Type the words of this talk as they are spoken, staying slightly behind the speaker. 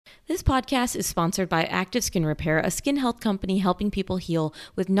This podcast is sponsored by Active Skin Repair, a skin health company helping people heal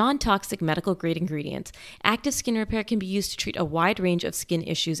with non-toxic medical-grade ingredients. Active Skin Repair can be used to treat a wide range of skin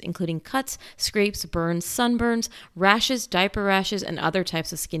issues, including cuts, scrapes, burns, sunburns, rashes, diaper rashes, and other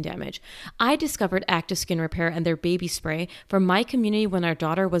types of skin damage. I discovered Active Skin Repair and their baby spray from my community when our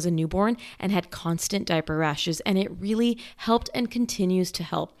daughter was a newborn and had constant diaper rashes, and it really helped and continues to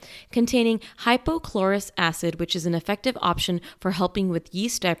help. Containing hypochlorous acid, which is an effective option for helping with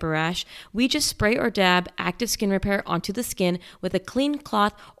yeast diaper rash, we just spray or dab Active Skin Repair onto the skin with a clean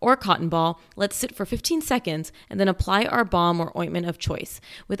cloth or cotton ball, let sit for 15 seconds, and then apply our balm or ointment of choice.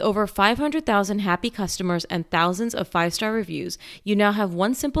 With over 500,000 happy customers and thousands of 5-star reviews, you now have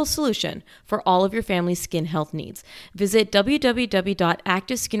one simple solution for all of your family's skin health needs. Visit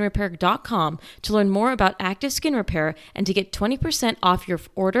www.activeskinrepair.com to learn more about Active Skin Repair and to get 20% off your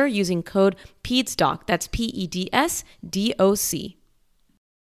order using code PEDSDOC. That's PEDSDOC.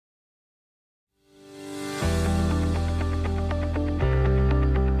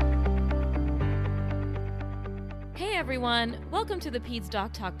 Hey everyone, welcome to the Peds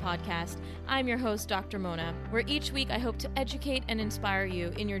Doc Talk podcast. I'm your host, Dr. Mona, where each week I hope to educate and inspire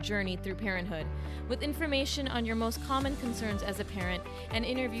you in your journey through parenthood, with information on your most common concerns as a parent and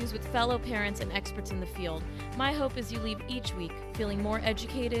interviews with fellow parents and experts in the field. My hope is you leave each week feeling more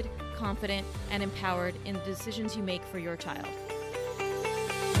educated, confident, and empowered in the decisions you make for your child.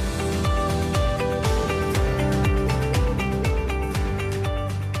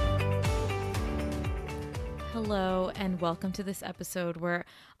 Hello, and welcome to this episode where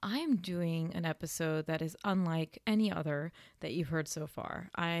I'm doing an episode that is unlike any other that you've heard so far.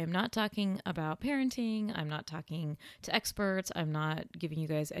 I am not talking about parenting. I'm not talking to experts. I'm not giving you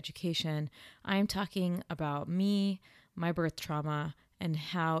guys education. I'm talking about me, my birth trauma, and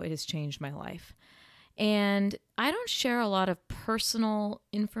how it has changed my life. And I don't share a lot of personal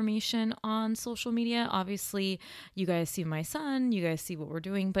information on social media. Obviously, you guys see my son, you guys see what we're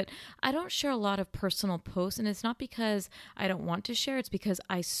doing, but I don't share a lot of personal posts. And it's not because I don't want to share. It's because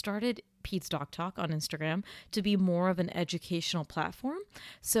I started Peds Doc Talk on Instagram to be more of an educational platform.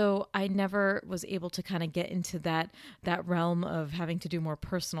 So I never was able to kind of get into that realm of having to do more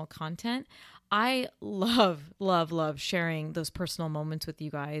personal content. I love sharing those personal moments with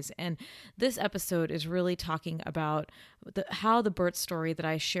you guys. And this episode is really talking about how the birth story that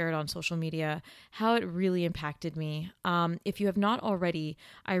I shared on social media, how it really impacted me. If you have not already,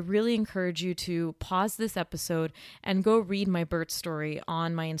 I really encourage you to pause this episode and go read my birth story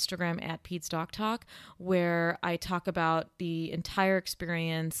on my Instagram at Peds Doc Talk, where I talk about the entire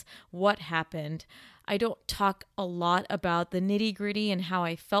experience, what happened. I don't talk a lot about the nitty-gritty and how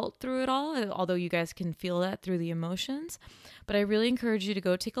I felt through it all, although you guys can feel that through the emotions. But I really encourage you to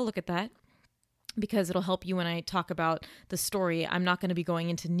go take a look at that, because it'll help you when I talk about the story. I'm not going to be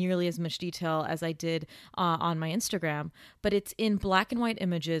going into nearly as much detail as I did on my Instagram, but it's in black and white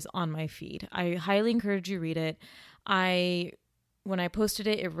images on my feed. I highly encourage you to read it. When I posted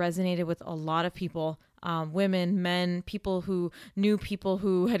it, it resonated with a lot of people. Women, men, people who knew people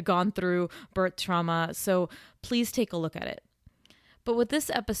who had gone through birth trauma. So please take a look at it. But what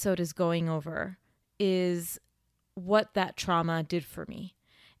this episode is going over is what that trauma did for me.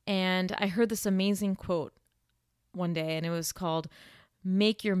 And I heard this amazing quote one day, and it was called,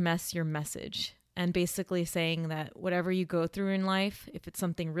 "Make your mess your message." And basically saying that whatever you go through in life, if it's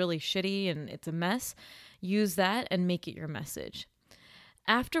something really shitty and it's a mess, use that and make it your message.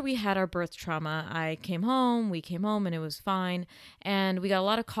 After we had our birth trauma, we came home and it was fine. And we got a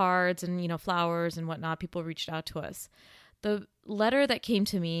lot of cards and, flowers and whatnot. People reached out to us. The letter that came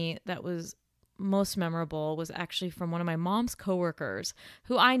to me that was most memorable was actually from one of my mom's coworkers,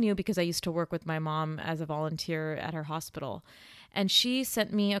 who I knew because I used to work with my mom as a volunteer at her hospital. And she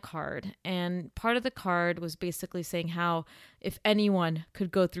sent me a card, and part of the card was basically saying how if anyone could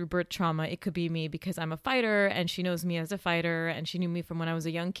go through birth trauma, it could be me, because I'm a fighter, and she knows me as a fighter, and she knew me from when I was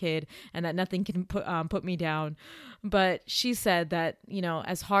a young kid, and that nothing can put me down. But she said that,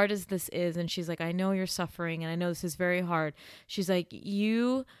 as hard as this is, and she's like, I know you're suffering, and I know this is very hard. She's like,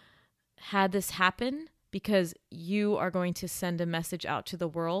 you had this happen because you are going to send a message out to the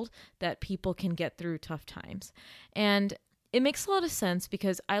world that people can get through tough times. And it makes a lot of sense,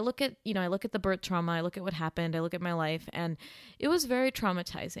 because I look at the birth trauma, I look at what happened, I look at my life, and it was very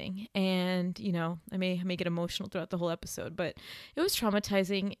traumatizing. And, I may get emotional throughout the whole episode, but it was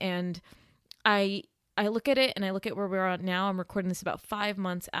traumatizing. And I look at it, and I look at where we're at now. I'm recording this about 5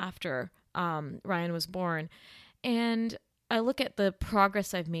 months after Ryan was born. And I look at the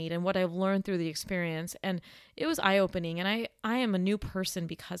progress I've made and what I've learned through the experience, and it was eye-opening. And I am a new person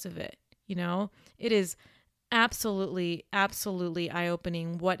because of it. It is absolutely, absolutely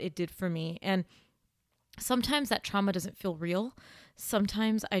eye-opening what it did for me. And sometimes that trauma doesn't feel real.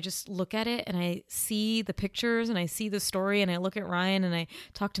 Sometimes I just look at it and I see the pictures and I see the story and I look at Ryan and I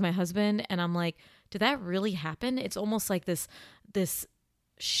talk to my husband and I'm like, did that really happen? It's almost like this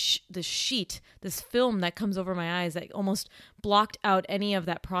sheet, this film that comes over my eyes that almost blocked out any of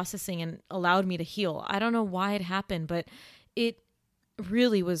that processing and allowed me to heal. I don't know why it happened, but it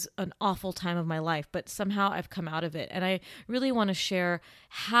really was an awful time of my life, but somehow I've come out of it. And I really want to share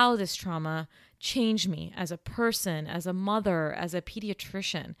how this trauma changed me as a person, as a mother, as a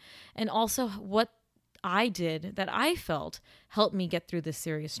pediatrician, and also what I did that I felt helped me get through this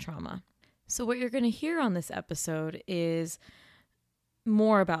serious trauma. So what you're going to hear on this episode is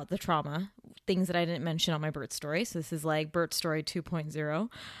more about the trauma, things that I didn't mention on my birth story. So this is like birth story 2.0,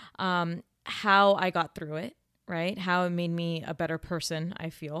 how I got through it, right? How it made me a better person,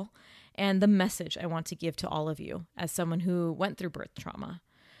 I feel, and the message I want to give to all of you as someone who went through birth trauma.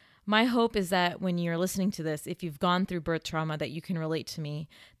 My hope is that when you're listening to this, if you've gone through birth trauma, that you can relate to me,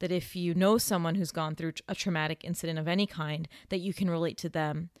 that if you know someone who's gone through a traumatic incident of any kind, that you can relate to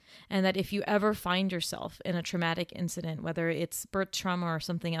them, and that if you ever find yourself in a traumatic incident, whether it's birth trauma or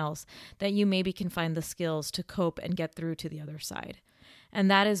something else, that you maybe can find the skills to cope and get through to the other side.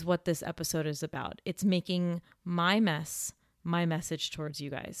 And that is what this episode is about. It's making my mess my message towards you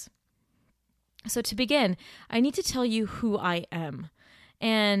guys. So to begin, I need to tell you who I am.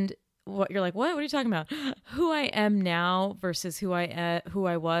 And what you're like, what are you talking about? Who I am now versus who I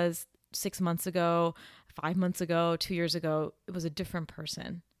was 6 months ago, 5 months ago, 2 years ago. It was a different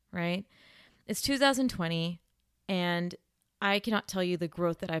person, right? It's 2020, and I cannot tell you the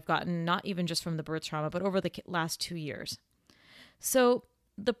growth that I've gotten, not even just from the birth trauma, but over the last 2 years. So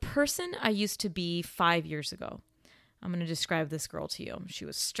the person I used to be 5 years ago, I'm going to describe this girl to you. She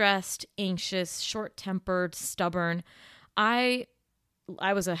was stressed, anxious, short-tempered, stubborn. I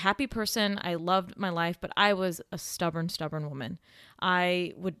was a happy person. I loved my life, but I was a stubborn woman.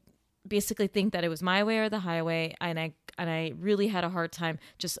 I would basically think that it was my way or the highway, and I really had a hard time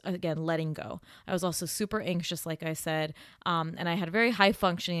just, again, letting go. I was also super anxious, like I said, and I had very high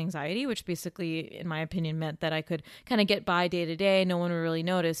functioning anxiety, which basically, in my opinion, meant that I could kind of get by day to day. No one would really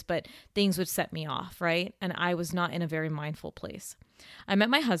notice, but things would set me off, right? And I was not in a very mindful place. I met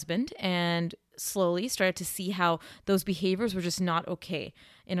my husband and slowly started to see how those behaviors were just not okay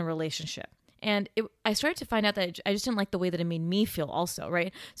in a relationship. And I started to find out that I just didn't like the way that it made me feel also,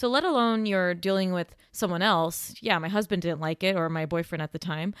 right? So let alone you're dealing with someone else. Yeah, my husband didn't like it, or my boyfriend at the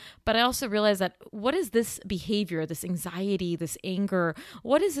time. But I also realized that what is this behavior, this anxiety, this anger,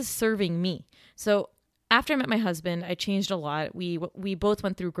 what is this serving me? So after I met my husband, I changed a lot. We both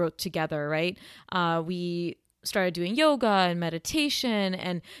went through growth together, right? We started doing yoga and meditation,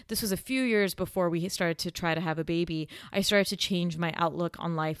 and this was a few years before we started to try to have a baby. I started to change my outlook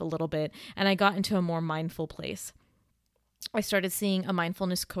on life a little bit, and I got into a more mindful place. I started seeing a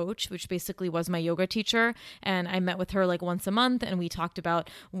mindfulness coach, which basically was my yoga teacher, and I met with her like once a month, and we talked about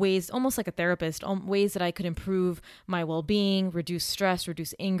ways, almost like a therapist, ways that I could improve my well-being, reduce stress,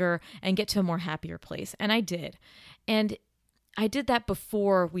 reduce anger, and get to a more happier place. And I did. And I did that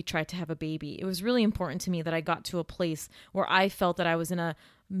before we tried to have a baby. It was really important to me that I got to a place where I felt that I was in a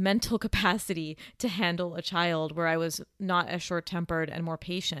mental capacity to handle a child, where I was not as short-tempered and more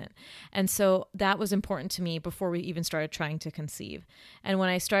patient. And so that was important to me before we even started trying to conceive. And when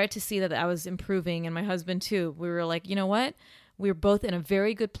I started to see that I was improving, and my husband too, we were like, you know what? We were both in a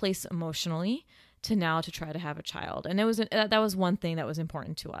very good place emotionally to now to try to have a child. And that was one thing that was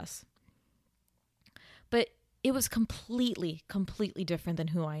important to us. But it was completely different than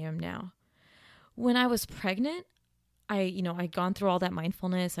who I am now. When I was pregnant, I'd gone through all that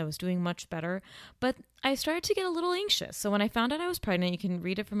mindfulness. I was doing much better, but I started to get a little anxious. So when I found out I was pregnant, you can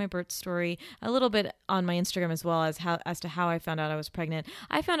read it from my birth story a little bit on my Instagram as well, as to how I found out I was pregnant.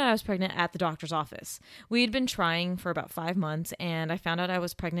 I found out I was pregnant at the doctor's office. We had been trying for about 5 months, and I found out I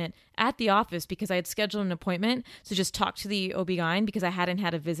was pregnant at the office because I had scheduled an appointment to just talk to the OB-GYN because I hadn't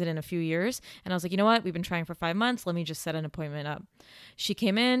had a visit in a few years. And I was like, you know what? We've been trying for 5 months. Let me just set an appointment up. She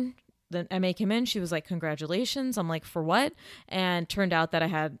came in. The MA came in, she was like, congratulations. I'm like, for what? And turned out that I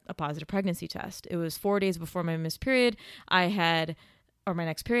had a positive pregnancy test. It was 4 days before my missed period. My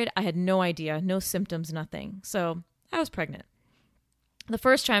next period. I had no idea, no symptoms, nothing. So I was pregnant. The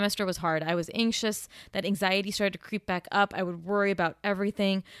first trimester was hard. I was anxious. That anxiety started to creep back up. I would worry about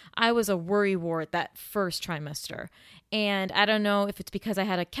everything. I was a worry wart that first trimester. And I don't know if it's because I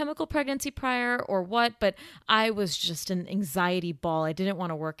had a chemical pregnancy prior or what, but I was just an anxiety ball. I didn't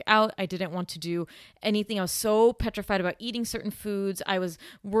want to work out. I didn't want to do anything. I was so petrified about eating certain foods. I was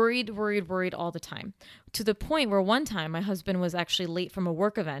worried all the time, to the point where one time my husband was actually late from a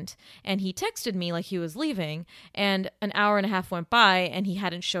work event, and he texted me like he was leaving, and an hour and a half went by and he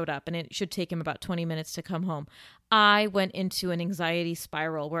hadn't showed up, and it should take him about 20 minutes to come home. I went into an anxiety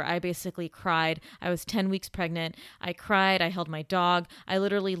spiral where I basically cried. I was 10 weeks pregnant. I cried. I held my dog. I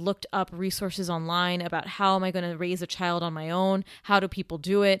literally looked up resources online about how am I going to raise a child on my own? How do people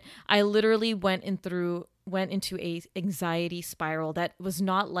do it? I literally went into a anxiety spiral that was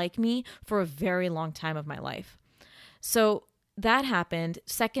not like me for a very long time of my life. So that happened.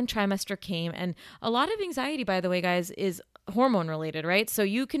 Second trimester came, and a lot of anxiety, by the way, guys, is hormone related, right? So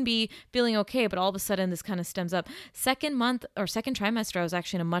you can be feeling okay, but all of a sudden this kind of stems up. Second month or second trimester, I was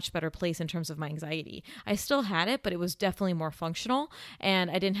actually in a much better place in terms of my anxiety. I still had it, but it was definitely more functional,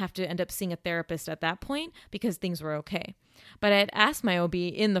 and I didn't have to end up seeing a therapist at that point because things were okay. But I had asked my OB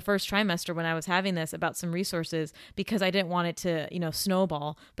in the first trimester when I was having this about some resources because I didn't want it to,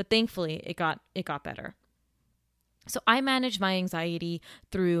 snowball, but thankfully it got better. So I managed my anxiety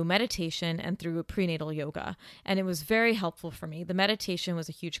through meditation and through prenatal yoga, and it was very helpful for me. The meditation was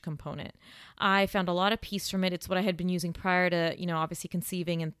a huge component. I found a lot of peace from it. It's what I had been using prior to, obviously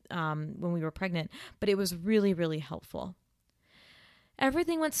conceiving and when we were pregnant, but it was really, really helpful.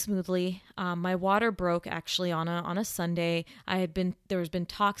 Everything went smoothly. My water broke actually on a Sunday. There was been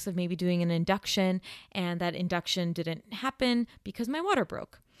talks of maybe doing an induction, and that induction didn't happen because my water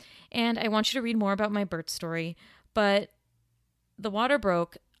broke. And I want you to read more about my birth story. But the water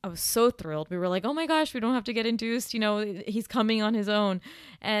broke. I was so thrilled. We were like, oh my gosh, we don't have to get induced. He's coming on his own.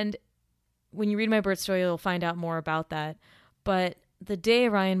 And when you read my birth story, you'll find out more about that. But the day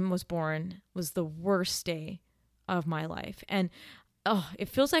Ryan was born was the worst day of my life. And it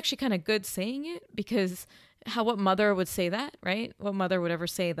feels actually kind of good saying it, because what mother would say that, right? What mother would ever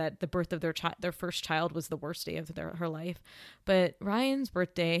say that the birth of their first child was the worst day of her life? But Ryan's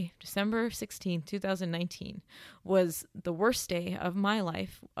birthday, December 16th, 2019, was the worst day of my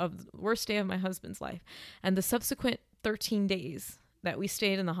life, the worst day of my husband's life. And the subsequent 13 days that we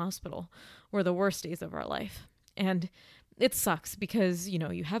stayed in the hospital were the worst days of our life. And it sucks because,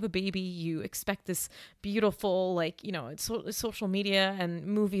 you have a baby, you expect this beautiful, it's social media and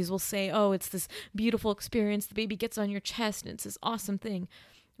movies will say, oh, it's this beautiful experience. The baby gets on your chest and it's this awesome thing.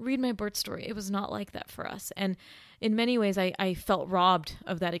 Read my birth story. It was not like that for us. And in many ways, I felt robbed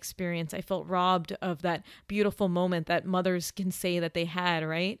of that experience. I felt robbed of that beautiful moment that mothers can say that they had,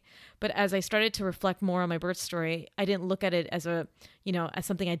 right? But as I started to reflect more on my birth story, I didn't look at it as as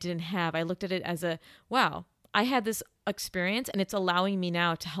something I didn't have. I looked at it as wow, I had this experience and it's allowing me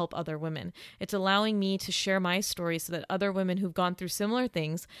now to help other women. It's allowing me to share my story so that other women who've gone through similar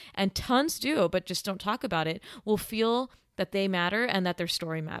things, and tons do, but just don't talk about it, will feel that they matter and that their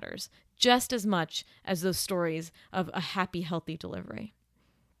story matters just as much as those stories of a happy, healthy delivery.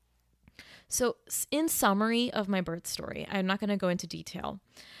 So in summary of my birth story, I'm not going to go into detail.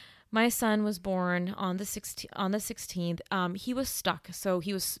 My son was born on the 16th. He was stuck. So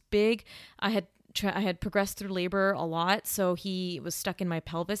he was big. I had progressed through labor a lot, so he was stuck in my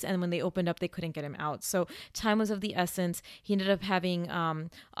pelvis, and when they opened up, they couldn't get him out. So time was of the essence. He ended up having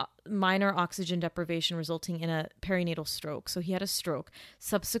minor oxygen deprivation resulting in a perinatal stroke. So he had a stroke.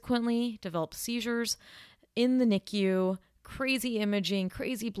 Subsequently developed seizures in the NICU, crazy imaging,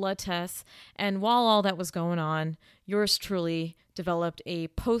 crazy blood tests. And while all that was going on, yours truly developed a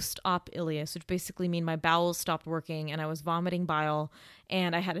post-op ileus, which basically means my bowels stopped working and I was vomiting bile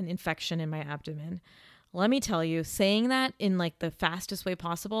and I had an infection in my abdomen. Let me tell you, saying that in the fastest way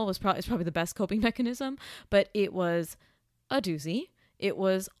possible is probably the best coping mechanism, but it was a doozy. It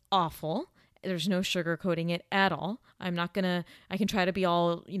was awful. There's no sugarcoating it at all. I can try to be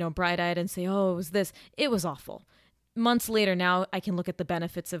all, bright-eyed and say, oh, it was this. It was awful. Months later, now I can look at the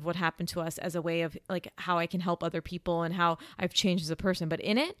benefits of what happened to us as a way of how I can help other people and how I've changed as a person. But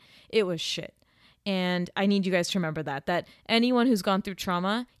in it was shit. And I need you guys to remember that anyone who's gone through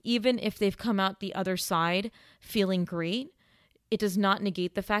trauma, even if they've come out the other side feeling great, it does not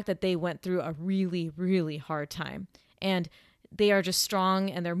negate the fact that they went through a really, really hard time. And they are just strong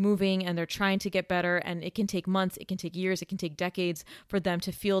and they're moving and they're trying to get better. And it can take months, it can take years, it can take decades for them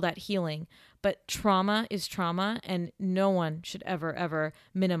to feel that healing. But trauma is trauma, and no one should ever, ever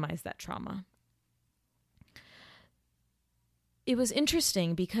minimize that trauma. It was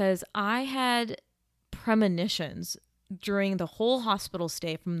interesting because I had premonitions during the whole hospital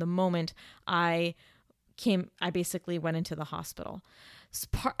stay from the moment I basically went into the hospital.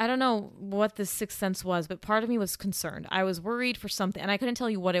 I don't know what the sixth sense was, but part of me was concerned. I was worried for something, and I couldn't tell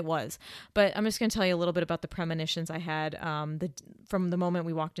you what it was. But I'm just going to tell you a little bit about the premonitions I had from the moment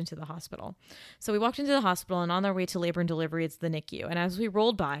we walked into the hospital. So we walked into the hospital, and on our way to labor and delivery, it's the NICU. And as we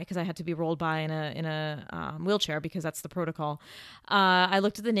rolled by, because I had to be rolled by in a wheelchair because that's the protocol, I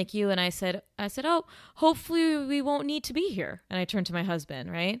looked at the NICU and I said, "Oh, hopefully we won't need to be here." And I turned to my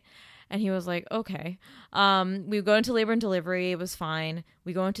husband, right? And he was like, okay. We go into labor and delivery. It was fine.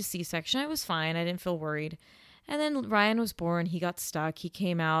 We go into C-section. I was fine. I didn't feel worried. And then Ryan was born. He got stuck. He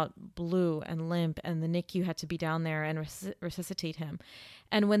came out blue and limp, and the NICU had to be down there and resuscitate him.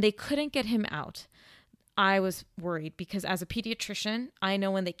 And when they couldn't get him out, I was worried because as a pediatrician, I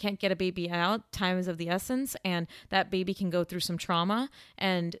know when they can't get a baby out, time is of the essence, and that baby can go through some trauma,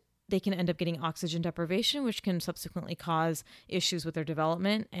 and they can end up getting oxygen deprivation, which can subsequently cause issues with their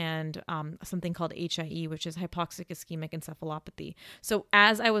development, and something called HIE, which is hypoxic ischemic encephalopathy. So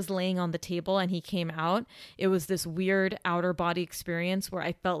as I was laying on the table and he came out, it was this weird outer body experience where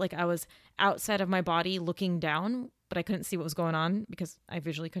I felt like I was outside of my body looking down, but I couldn't see what was going on because I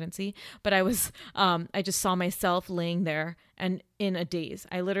visually couldn't see. But I was, I just saw myself laying there and in a daze.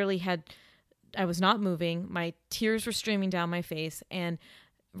 I was not moving. My tears were streaming down my face, and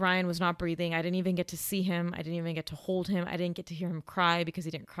Ryan was not breathing. I didn't even get to see him. I didn't even get to hold him. I didn't get to hear him cry because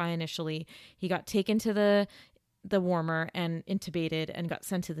he didn't cry initially. He got taken to the warmer and intubated and got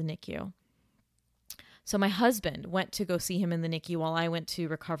sent to the NICU. So my husband went to go see him in the NICU while I went to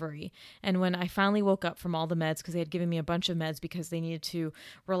recovery. And when I finally woke up from all the meds, because they had given me a bunch of meds because they needed to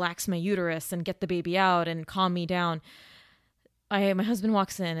relax my uterus and get the baby out and calm me down, my husband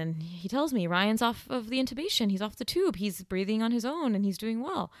walks in and he tells me Ryan's off of the intubation. He's off the tube. He's breathing on his own and he's doing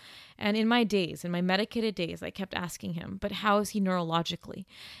well. And in my medicated days, I kept asking him, but how is he neurologically?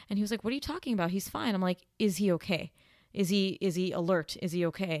 And he was like, what are you talking about? He's fine. I'm like, is he okay? Is he alert? Is he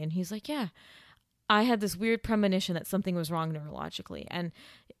okay? And he's like, yeah. I had this weird premonition that something was wrong neurologically. And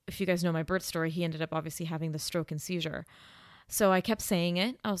if you guys know my birth story, he ended up obviously having the stroke and seizure. So I kept saying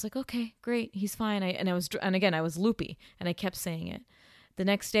it. I was like, okay, great. He's fine. And again, I was loopy and I kept saying it. The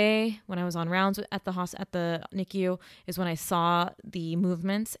next day when I was on rounds at the NICU is when I saw the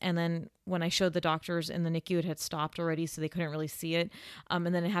movements. And then when I showed the doctors in the NICU, it had stopped already, so they couldn't really see it. And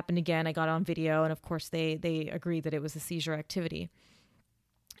then it happened again. I got on video, and of course they agreed that it was a seizure activity.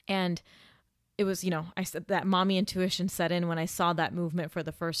 And it was, I said that mommy intuition set in when I saw that movement for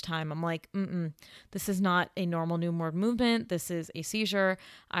the first time. I'm like, this is not a normal newborn movement. This is a seizure.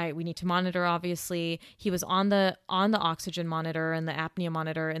 We need to monitor. Obviously, he was on the oxygen monitor and the apnea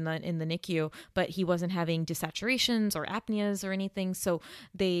monitor in the NICU, but he wasn't having desaturations or apneas or anything. So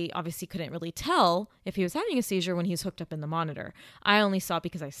they obviously couldn't really tell if he was having a seizure when he was hooked up in the monitor. I only saw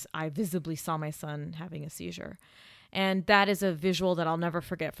because I visibly saw my son having a seizure. And that is a visual that I'll never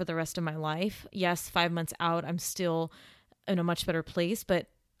forget for the rest of my life. Yes, 5 months out, I'm still in a much better place, but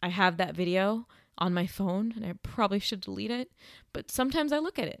I have that video on my phone and I probably should delete it. But sometimes I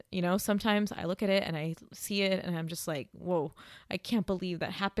look at it, sometimes I look at it and I see it and I'm just like, whoa, I can't believe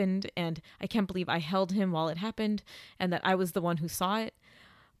that happened. And I can't believe I held him while it happened and that I was the one who saw it.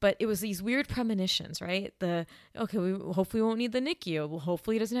 But it was these weird premonitions, right? We hopefully won't need the NICU. Well,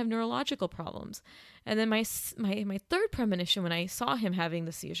 hopefully he doesn't have neurological problems. And then my third premonition, when I saw him having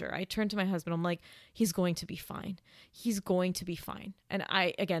the seizure, I turned to my husband. I'm like, he's going to be fine. He's going to be fine. And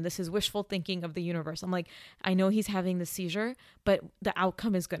again, this is wishful thinking of the universe. I'm like, I know he's having the seizure, but the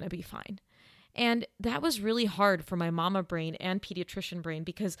outcome is going to be fine. And that was really hard for my mama brain and pediatrician brain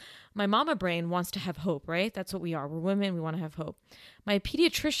because my mama brain wants to have hope, right? That's what we are. We're women. We want to have hope. My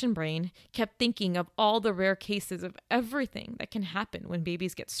pediatrician brain kept thinking of all the rare cases of everything that can happen when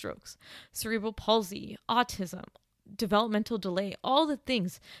babies get strokes, cerebral palsy, autism, developmental delay, all the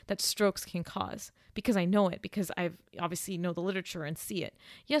things that strokes can cause because I know it, because I've obviously know the literature and see it.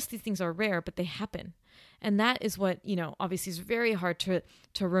 Yes, these things are rare, but they happen. And that is what, obviously is very hard to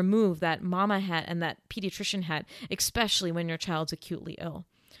remove that mama hat and that pediatrician hat, especially when your child's acutely ill.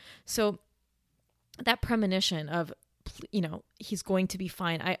 So that premonition of, he's going to be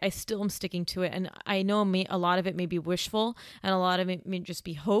fine. I still am sticking to it. And I know a lot of it may be wishful and a lot of it may just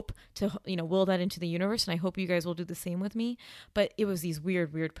be hope to, will that into the universe. And I hope you guys will do the same with me. But it was these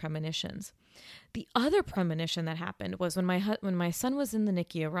weird premonitions. The other premonition that happened was when my son was in the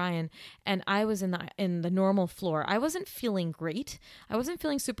NICU, Ryan, and I was in the normal floor. I wasn't feeling great. I wasn't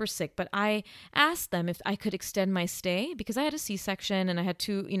feeling super sick, but I asked them if I could extend my stay because I had a C-section and I had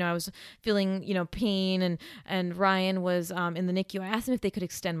I was feeling, pain and Ryan was in the NICU. I asked them if they could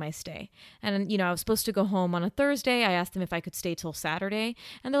extend my stay. And, I was supposed to go home on a Thursday. I asked them if I could stay till Saturday.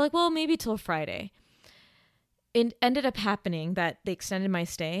 And they're like, well, maybe till Friday. it ended up happening that they extended my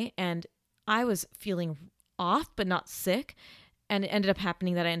stay, and I was feeling off, but not sick. And it ended up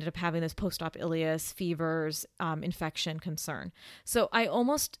happening that I ended up having this post-op ileus, fevers, infection concern. So I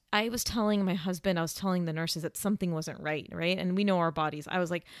was telling my husband, I was telling the nurses that something wasn't right? And we know our bodies. I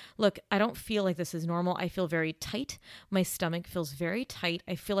was like, look, I don't feel like this is normal. I feel very tight. My stomach feels very tight.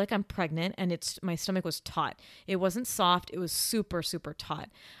 I feel like I'm pregnant, and my stomach was taut. It wasn't soft. It was super, super taut.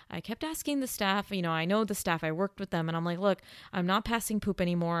 I kept asking the staff, I know the staff, I worked with them, and I'm like, look, I'm not passing poop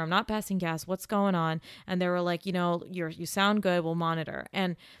anymore. I'm not passing gas. What's going on? And they were like, you sound good. We'll monitor.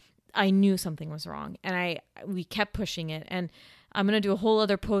 And I knew something was wrong, and we kept pushing it. And I'm going to do a whole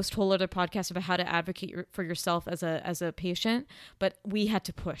other podcast about how to advocate for yourself as a patient. But we had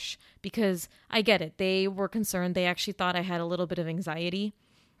to push because I get it. They were concerned. They actually thought I had a little bit of anxiety,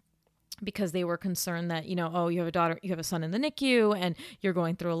 because they were concerned that, you have a son in the NICU and you're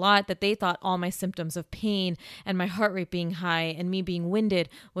going through a lot, that they thought all my symptoms of pain and my heart rate being high and me being winded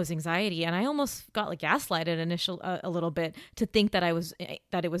was anxiety. And I almost got gaslighted a little bit to think that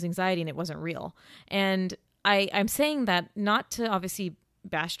it was anxiety and it wasn't real. And I'm saying that not to obviously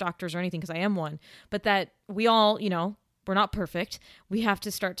bash doctors or anything, because I am one, but that we all, we're not perfect. We have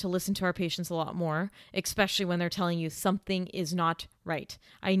to start to listen to our patients a lot more, especially when they're telling you something is not right.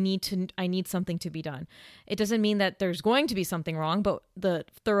 I need something to be done. It doesn't mean that there's going to be something wrong, but the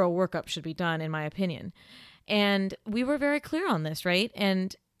thorough workup should be done, in my opinion. And we were very clear on this, right?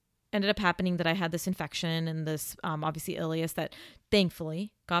 And ended up happening that I had this infection and this obviously ileus that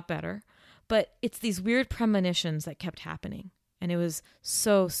thankfully got better. But it's these weird premonitions that kept happening. And it was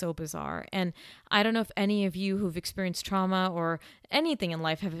so, so bizarre. And I don't know if any of you who've experienced trauma or anything in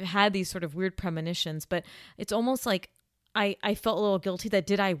life have had these sort of weird premonitions, but it's almost like I felt a little guilty that,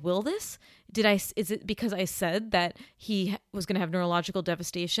 did I will this? Is it because I said that he was going to have neurological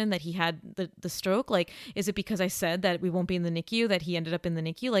devastation, that he had the stroke? Like, is it because I said that we won't be in the NICU, that he ended up in the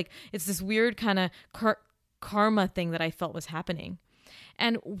NICU? Like, it's this weird kind of karma thing that I felt was happening.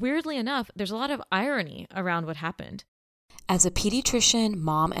 And weirdly enough, there's a lot of irony around what happened. As a pediatrician,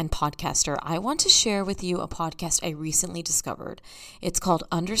 mom, and podcaster, I want to share with you a podcast I recently discovered. It's called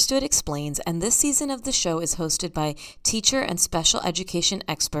Understood Explains, and this season of the show is hosted by teacher and special education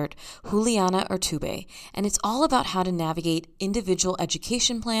expert Juliana Urtube, and it's all about how to navigate individual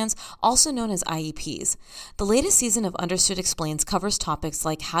education plans, also known as IEPs. The latest season of Understood Explains covers topics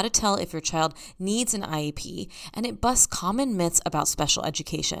like how to tell if your child needs an IEP, and it busts common myths about special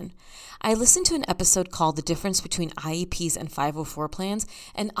education. I listened to an episode called The Difference Between IEPs and 504 plans,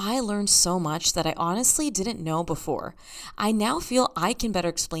 and I learned so much that I honestly didn't know before. I now feel I can better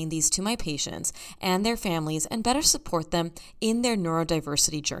explain these to my patients and their families and better support them in their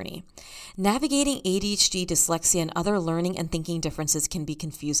neurodiversity journey. Navigating ADHD, dyslexia, and other learning and thinking differences can be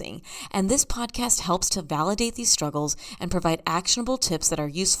confusing, and this podcast helps to validate these struggles and provide actionable tips that are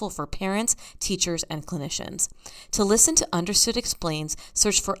useful for parents, teachers, and clinicians. To listen to Understood Explains,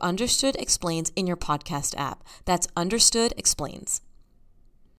 search for Understood Explains in your podcast app. That's Understood Explains.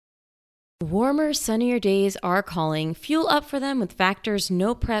 Warmer, sunnier days are calling. Fuel up for them with Factor's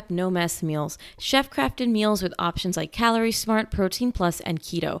no prep, no mess meals. Chef-crafted meals with options like Calorie Smart, Protein Plus, and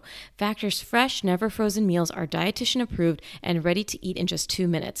Keto. Factor's fresh, never frozen meals are dietitian approved and ready to eat in just 2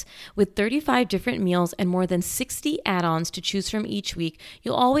 minutes. With 35 different meals and more than 60 add-ons to choose from each week,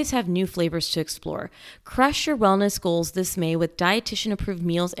 you'll always have new flavors to explore. Crush your wellness goals this May with dietitian approved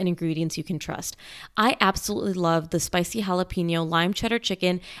meals and ingredients you can trust. I absolutely love the spicy jalapeno lime cheddar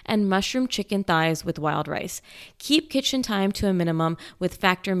chicken and mushroom chicken thighs with wild rice. Keep kitchen time to a minimum with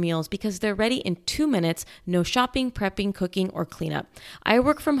Factor meals because they're ready in 2 minutes, no shopping, prepping, cooking, or cleanup. I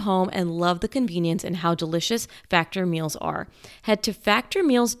work from home and love the convenience and how delicious Factor meals are. Head to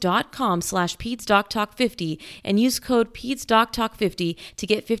factormeals.com/PedsDocTalk50 and use code PedsDocTalk50 to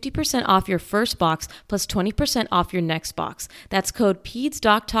get 50% off your first box plus 20% off your next box. That's code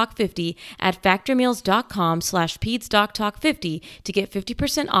PedsDocTalk50 at factormeals.com/PedsDocTalk50 to get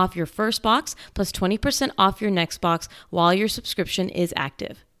 50% off your first box plus 20% off your next box while your subscription is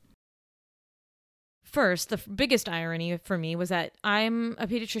active. First, the biggest irony for me was that I'm a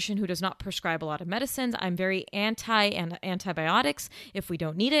pediatrician who does not prescribe a lot of medicines. I'm very anti-antibiotics if we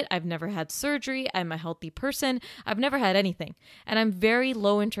don't need it. I've never had surgery. I'm a healthy person. I've never had anything. And I'm very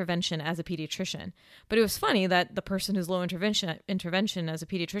low intervention as a pediatrician. But it was funny that the person who's low intervention as a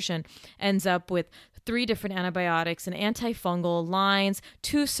pediatrician ends up with 3 different antibiotics, an antifungal, lines,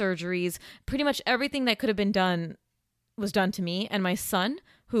 2 surgeries. Pretty much everything that could have been done was done to me. And my son,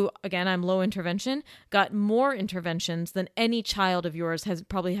 who, again, I'm low intervention, got more interventions than any child of yours has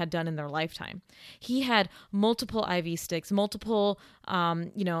probably had done in their lifetime. He had multiple IV sticks, multiple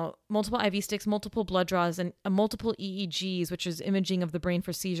IV sticks, multiple blood draws, and multiple EEGs, which is imaging of the brain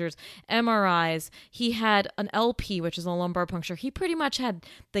for seizures, MRIs. He had an LP, which is a lumbar puncture. He pretty much had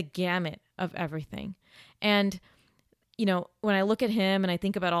the gamut of everything. And when I look at him and I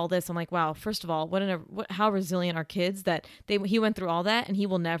think about all this, I'm like, wow, first of all, how resilient are kids that he went through all that and he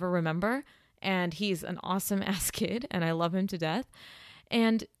will never remember. And he's an awesome ass kid and I love him to death.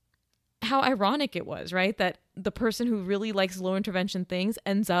 And how ironic it was, right? That the person who really likes low intervention things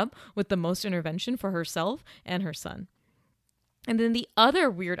ends up with the most intervention for herself and her son. And then the other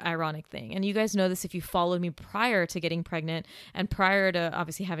weird, ironic thing, and you guys know this if you followed me prior to getting pregnant and prior to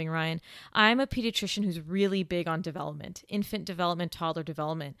obviously having Ryan, I'm a pediatrician who's really big on development, infant development, toddler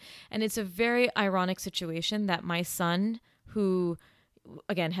development. And it's a very ironic situation that my son, who,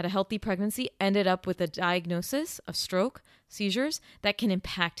 again, had a healthy pregnancy, ended up with a diagnosis of stroke, seizures, that can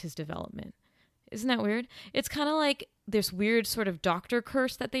impact his development. Isn't that weird? It's kind of like this weird sort of doctor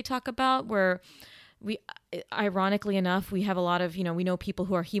curse that they talk about where ironically enough, we have a lot of, we know people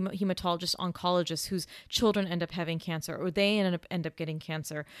who are hematologists, oncologists whose children end up having cancer or they end up getting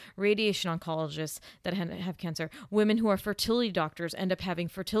cancer, radiation oncologists that have cancer, women who are fertility doctors end up having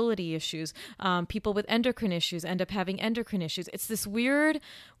fertility issues, people with endocrine issues end up having endocrine issues. It's this weird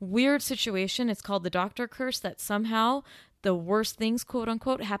situation. It's called the doctor curse that somehow the worst things, quote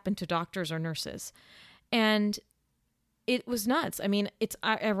unquote, happen to doctors or nurses. And it was nuts. I mean, it's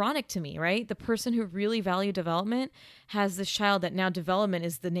ironic to me, right? The person who really valued development has this child that now development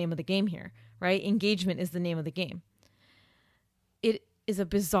is the name of the game here, right? Engagement is the name of the game. It is a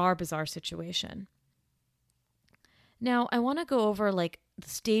bizarre situation. Now, I want to go over the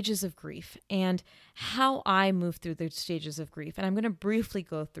stages of grief and how I move through the stages of grief. And I'm going to briefly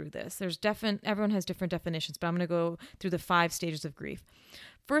go through this. Everyone has different definitions, but I'm going to go through the 5 stages of grief.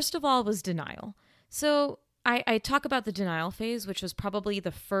 First of all was denial. So I talk about the denial phase, which was probably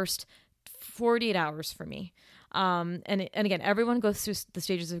the first 48 hours for me. And again, everyone goes through the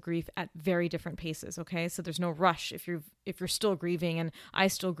stages of grief at very different paces. Okay. So there's no rush if you're still grieving, and I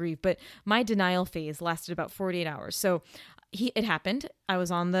still grieve, but my denial phase lasted about 48 hours. So it happened. I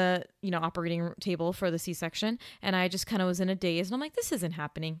was on the, operating table for the C-section, and I just kind of was in a daze, and I'm like, this isn't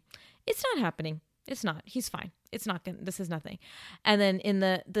happening. It's not happening. It's not. He's fine. It's not gonna. This is nothing. And then in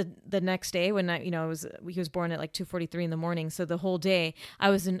the next day, when he was born at 2:43 in the morning. So the whole day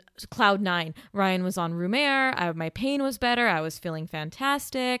I was in cloud 9. Ryan was on room air. My pain was better. I was feeling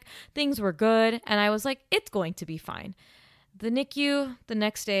fantastic. Things were good, and I was like, it's going to be fine. The NICU. The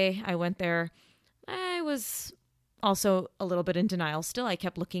next day I went there. I was also a little bit in denial still. I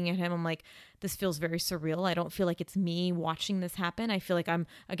kept looking at him. I'm like, this feels very surreal. I don't feel like it's me watching this happen. I feel like I'm,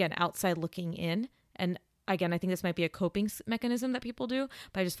 again, outside looking in. And again, I think this might be a coping mechanism that people do,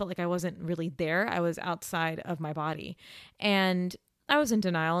 but I just felt like I wasn't really there. I was outside of my body. And I was in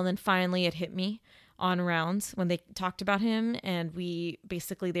denial. And then finally it hit me on rounds when they talked about him. And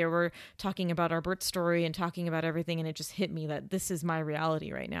they were talking about our birth story and talking about everything. And it just hit me that this is my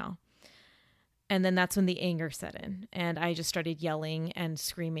reality right now. And then that's when the anger set in, and I just started yelling and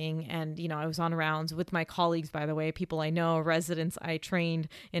screaming. And, I was on rounds with my colleagues, by the way, people I know, residents I trained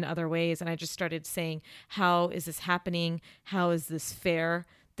in other ways. And I just started saying, how is this happening? How is this fair?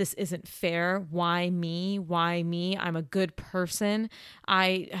 This isn't fair. Why me? Why me? I'm a good person.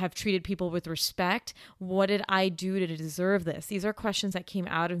 I have treated people with respect. What did I do to deserve this? These are questions that came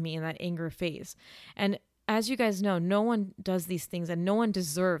out of me in that anger phase. And as you guys know, no one does these things and no one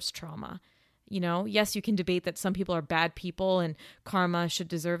deserves trauma. Yes, you can debate that some people are bad people and karma should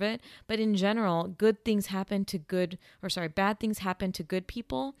deserve it. But in general, bad things happen to good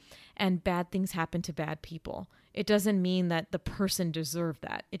people and bad things happen to bad people. It doesn't mean that the person deserved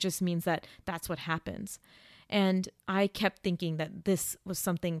that. It just means that that's what happens. And I kept thinking that this was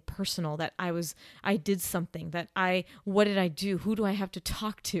something personal, that I did something, what did I do? Who do I have to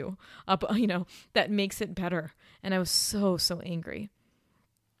talk to? That makes it better. And I was so, so angry.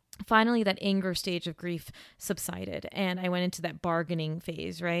 Finally, that anger stage of grief subsided and I went into that bargaining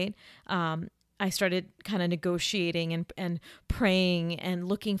phase, right? I started kind of negotiating and praying and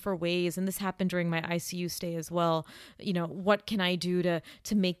looking for ways. And this happened during my ICU stay as well. What can I do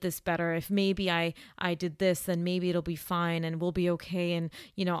to make this better? If maybe I did this, then maybe it'll be fine and we'll be okay. And,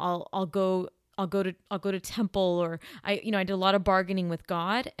 I'll go I'll go to temple, or I did a lot of bargaining with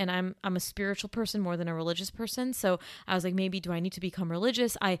God, and I'm a spiritual person more than a religious person. So I was like, maybe do I need to become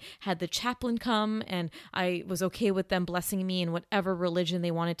religious? I had the chaplain come, and I was okay with them blessing me in whatever religion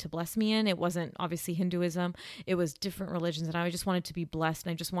they wanted to bless me in. It wasn't obviously Hinduism. It was different religions, and I just wanted to be blessed,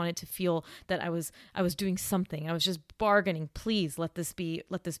 and I just wanted to feel that I was doing something. I was just bargaining, please let this be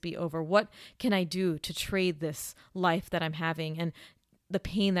over. What can I do to trade this life that I'm having and the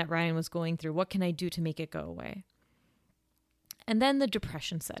pain that Ryan was going through? What can I do to make it go away? And then the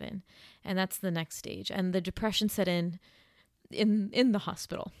depression set in, and that's the next stage. And the depression set in the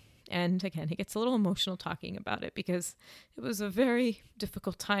hospital. And again, he gets a little emotional talking about it because it was a very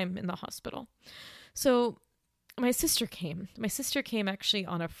difficult time in the hospital. So my sister came. My sister came actually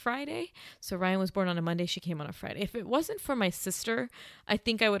on a Friday. So Ryan was born on a Monday. She came on a Friday. If it wasn't for my sister, I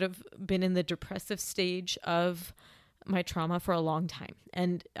think I would have been in the depressive stage of my trauma for a long time.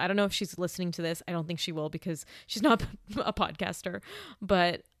 And I don't know if she's listening to this. I don't think she will, because she's not a podcaster.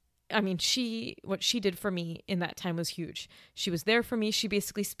 But I mean, what she did for me in that time was huge. She was there for me. She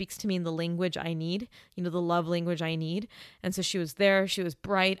basically speaks to me in the language I need, the love language I need. And so she was there. She was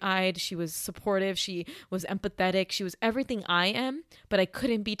bright-eyed. She was supportive. She was empathetic. She was everything I am, but I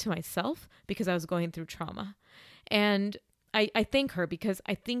couldn't be to myself because I was going through trauma. And I thank her, because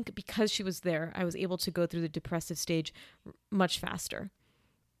I think because she was there, I was able to go through the depressive stage much faster.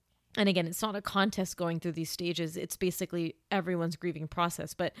 And again, it's not a contest going through these stages. It's basically everyone's grieving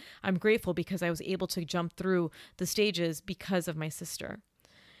process. But I'm grateful because I was able to jump through the stages because of my sister.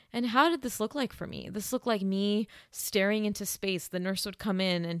 And how did this look like for me? This looked like me staring into space. The nurse would come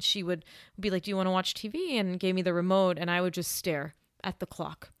in and she would be like, do you want to watch TV? And gave me the remote, and I would just stare at the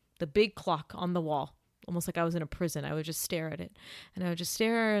clock, the big clock on the wall. Almost like I was in a prison. I would just stare at it, and I would just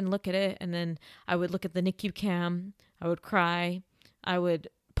stare and look at it. And then I would look at the NICU cam. I would cry. I would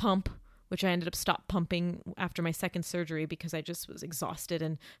pump, which I ended up stop pumping after my second surgery because I just was exhausted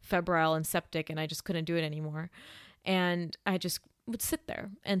and febrile and septic, and I just couldn't do it anymore. And I just would sit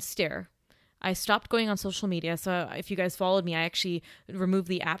there and stare. I stopped going on social media. So if you guys followed me, I actually removed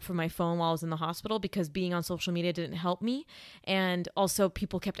the app from my phone while I was in the hospital because being on social media didn't help me. And also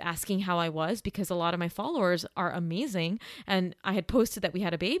people kept asking how I was, because a lot of my followers are amazing. And I had posted that we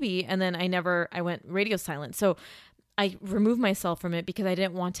had a baby, and then I went radio silent. So I removed myself from it because I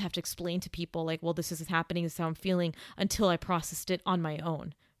didn't want to have to explain to people like, well, this is happening, this is how I'm feeling, until I processed it on my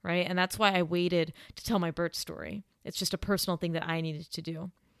own. Right. And that's why I waited to tell my birth story. It's just a personal thing that I needed to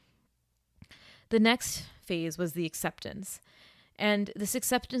do. The next phase was the acceptance. And this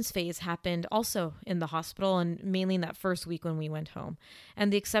acceptance phase happened also in the hospital, and mainly in that first week when we went home.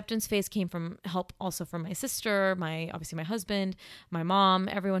 And the acceptance phase came from help also from my sister, obviously my husband, my mom,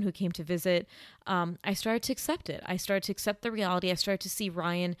 everyone who came to visit. I started to accept it. I started to accept the reality. I started to see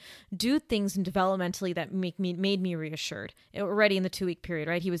Ryan do things developmentally that made me reassured already in the 2-week period,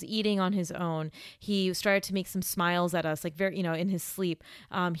 right? He was eating on his own. He started to make some smiles at us, like very, in his sleep.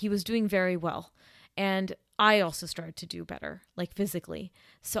 He was doing very well. And I also started to do better, like physically.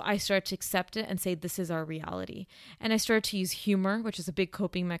 So I started to accept it and say, this is our reality. And I started to use humor, which is a big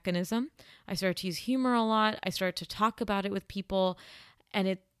coping mechanism. I started to use humor a lot. I started to talk about it with people, and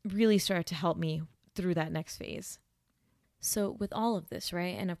it really started to help me through that next phase. So with all of this,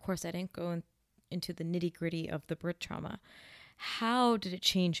 right? And of course, I didn't go into the nitty gritty of the birth trauma. How did it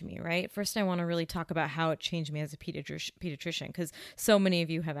change me, right? First, I want to really talk about how it changed me as a pediatrician, because so many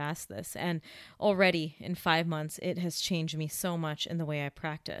of you have asked this. And already in 5 months, it has changed me so much in the way I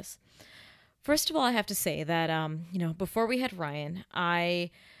practice. First of all, I have to say that, before we had Ryan,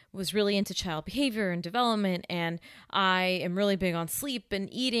 I was really into child behavior and development, and I am really big on sleep and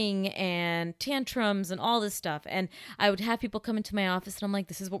eating and tantrums and all this stuff. And I would have people come into my office, and I'm like,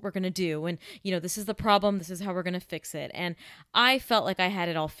 this is what we're going to do. And, this is the problem. This is how we're going to fix it. And I felt like I had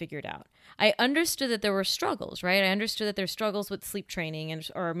it all figured out. I understood that there were struggles, right? I understood that there's struggles with sleep training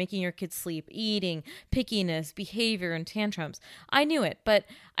or making your kids sleep, eating, pickiness, behavior, and tantrums. I knew it, but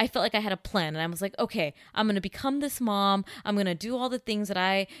I felt like I had a plan, and I was like, okay, I'm going to become this mom. I'm going to do all the things that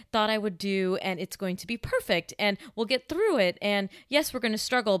I thought I would do, and it's going to be perfect, and we'll get through it. And yes, we're going to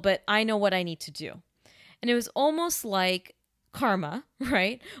struggle, but I know what I need to do. And it was almost like karma,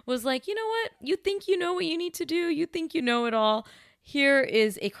 right? Was like, you know what? You think you know what you need to do. You think you know it all. Here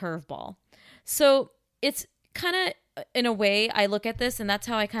is a curveball. So it's kind of, in a way, I look at this, and that's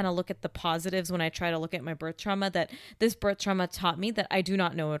how I kind of look at the positives when I try to look at my birth trauma, that this birth trauma taught me that I do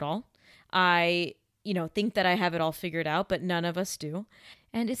not know it all. I think that I have it all figured out, but none of us do.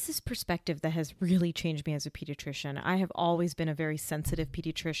 And it's this perspective that has really changed me as a pediatrician. I have always been a very sensitive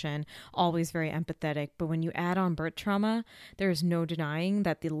pediatrician, always very empathetic. But when you add on birth trauma, there is no denying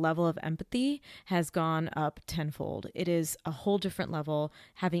that the level of empathy has gone up tenfold. It is a whole different level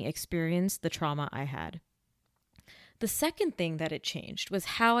having experienced the trauma I had. The second thing that it changed was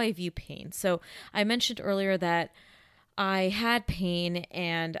how I view pain. So I mentioned earlier that I had pain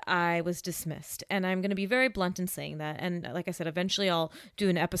and I was dismissed. And I'm going to be very blunt in saying that. And like I said, eventually I'll do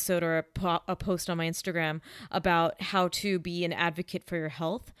an episode or a post on my Instagram about how to be an advocate for your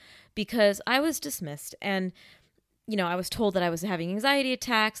health, because I was dismissed. And I was told that I was having anxiety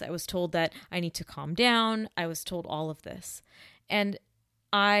attacks. I was told that I need to calm down. I was told all of this. And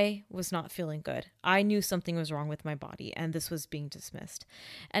I was not feeling good. I knew something was wrong with my body, and this was being dismissed.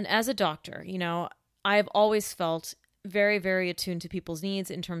 And as a doctor, I've always felt very, very attuned to people's needs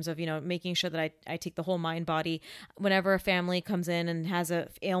in terms of, making sure that I take the whole mind body. Whenever a family comes in and has a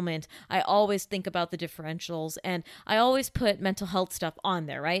ailment, I always think about the differentials, and I always put mental health stuff on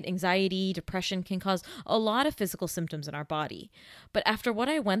there, right? Anxiety, depression can cause a lot of physical symptoms in our body. But after what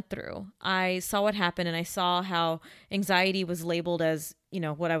I went through, I saw what happened, and I saw how anxiety was labeled as,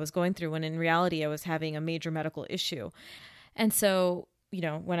 what I was going through, when in reality I was having a major medical issue. And so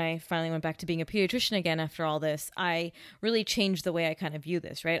when I finally went back to being a pediatrician again after all this, I really changed the way I kind of view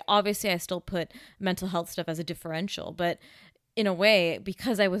this, right? Obviously, I still put mental health stuff as a differential, but in a way,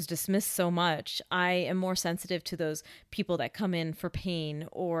 because I was dismissed so much, I am more sensitive to those people that come in for pain,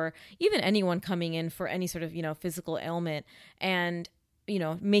 or even anyone coming in for any sort of, physical ailment, and,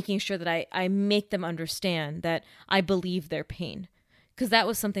 making sure that I make them understand that I believe their pain. Because that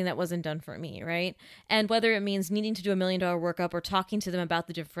was something that wasn't done for me, right? And whether it means needing to do $1 million workup or talking to them about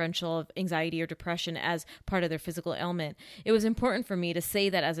the differential of anxiety or depression as part of their physical ailment, it was important for me to say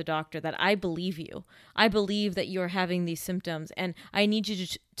that as a doctor, that I believe you. I believe that you are having these symptoms, and I need you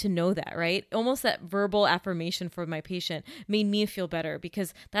to know that, right? Almost that verbal affirmation for my patient made me feel better,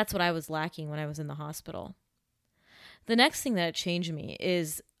 because that's what I was lacking when I was in the hospital. The next thing that changed me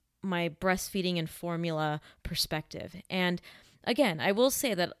is my breastfeeding and formula perspective. And again, I will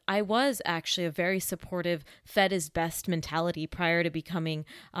say that I was actually a very supportive fed is best mentality prior to becoming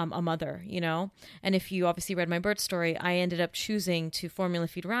a mother, And if you obviously read my birth story, I ended up choosing to formula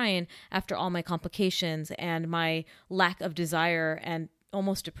feed Ryan after all my complications and my lack of desire and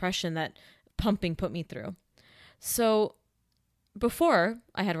almost depression that pumping put me through. So before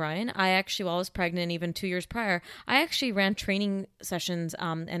I had Ryan, I actually, while I was pregnant, even 2 years prior, I actually ran training sessions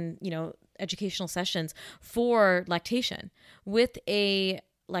and educational sessions for lactation with a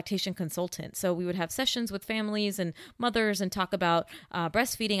lactation consultant. So we would have sessions with families and mothers and talk about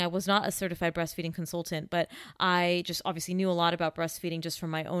breastfeeding. I was not a certified breastfeeding consultant, but I just obviously knew a lot about breastfeeding just from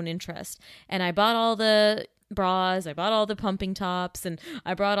my own interest. And I bought all the bras, I bought all the pumping tops, and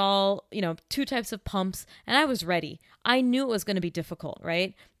I brought all, 2 types of pumps, and I was ready. I knew it was going to be difficult,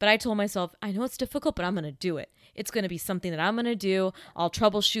 right? But I told myself, I know it's difficult, but I'm going to do it. It's going to be something that I'm going to do. I'll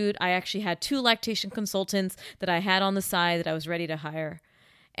troubleshoot. I actually had 2 lactation consultants that I had on the side that I was ready to hire.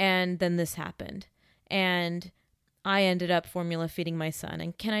 And then this happened. And I ended up formula feeding my son.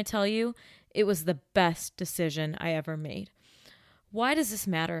 And can I tell you, it was the best decision I ever made. Why does this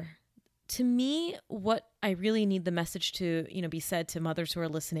matter? To me, what I really need the message to, be said to mothers who are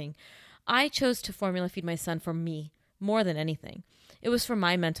listening, I chose to formula feed my son for me more than anything. It was for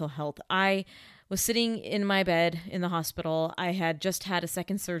my mental health. I was sitting in my bed in the hospital. I had just had a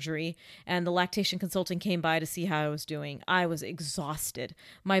second surgery, and the lactation consultant came by to see how I was doing. I was exhausted.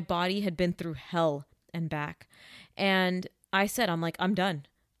 My body had been through hell and back. And I said, I'm done.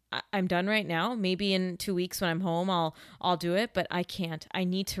 I'm done right now. Maybe in 2 weeks when I'm home, I'll do it, but I can't. I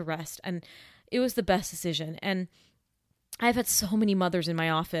need to rest. And it was the best decision. And I've had so many mothers in my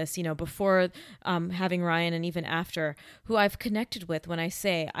office, before having Ryan and even after, who I've connected with when I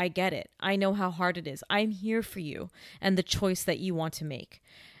say, I get it. I know how hard it is. I'm here for you and the choice that you want to make.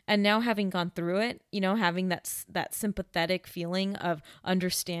 And now having gone through it, having that sympathetic feeling of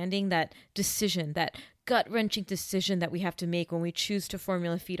understanding that decision, that gut-wrenching decision that we have to make when we choose to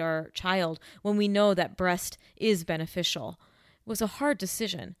formula feed our child, when we know that breast is beneficial, was a hard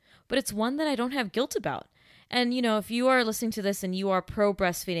decision, but it's one that I don't have guilt about. And, if you are listening to this and you are pro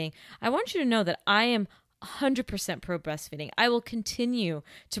breastfeeding, I want you to know that I am 100% pro breastfeeding. I will continue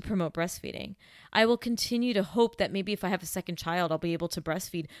to promote breastfeeding. I will continue to hope that maybe if I have a second child, I'll be able to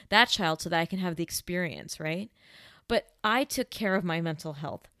breastfeed that child so that I can have the experience, right? But I took care of my mental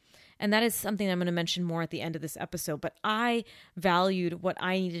health. And that is something I'm going to mention more at the end of this episode. But I valued what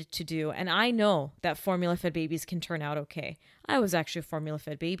I needed to do. And I know that formula-fed babies can turn out okay. I was actually a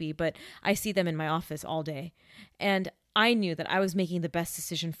formula-fed baby, but I see them in my office all day. And I knew that I was making the best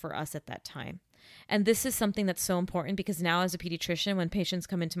decision for us at that time. And this is something that's so important because now as a pediatrician, when patients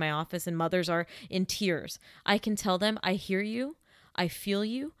come into my office and mothers are in tears, I can tell them, I hear you, I feel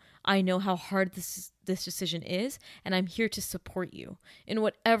you, I know how hard this decision is, and I'm here to support you in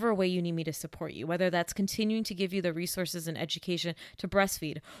whatever way you need me to support you, whether that's continuing to give you the resources and education to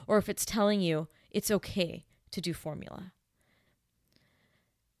breastfeed, or if it's telling you it's okay to do formula.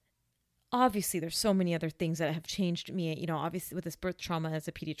 Obviously, there's so many other things that have changed me, obviously with this birth trauma as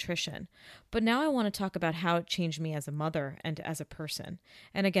a pediatrician. But now I want to talk about how it changed me as a mother and as a person.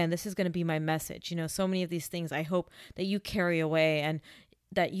 And again, this is going to be my message. So many of these things I hope that you carry away and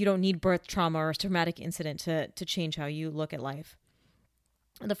that you don't need birth trauma or a traumatic incident to change how you look at life.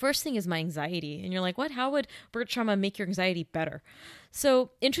 The first thing is my anxiety. And you're like, what? How would birth trauma make your anxiety better? So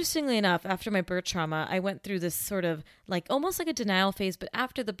interestingly enough, after my birth trauma, I went through this sort of almost like a denial phase. But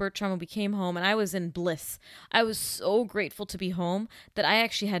after the birth trauma, we came home and I was in bliss. I was so grateful to be home that I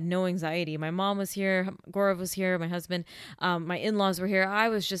actually had no anxiety. My mom was here. Gaurav was here. My husband, my in-laws were here. I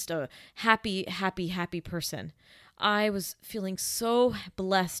was just a happy, happy, happy person. I was feeling so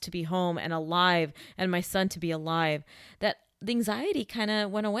blessed to be home and alive and my son to be alive that the anxiety kind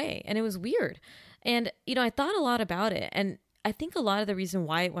of went away, and it was weird. And, I thought a lot about it. And I think a lot of the reason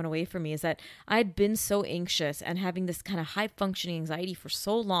why it went away for me is that I'd been so anxious and having this kind of high functioning anxiety for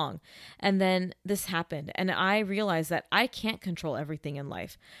so long. And then this happened. And I realized that I can't control everything in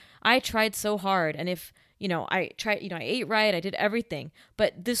life. I tried so hard. And if, I ate right, I did everything,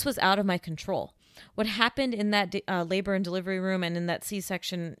 but this was out of my control. What happened in that labor and delivery room and in that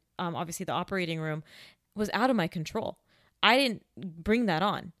C-section, obviously the operating room, was out of my control. I didn't bring that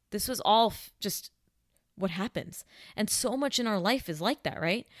on. This was all just what happens. And so much in our life is like that,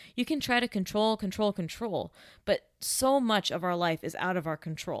 right? You can try to control, but so much of our life is out of our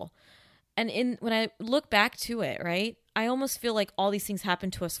control. And when I look back to it, right, I almost feel like all these things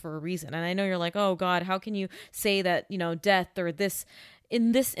happen to us for a reason. And I know you're like, oh God, how can you say that, death or this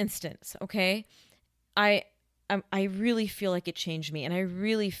in this instance, okay? I really feel like it changed me, and I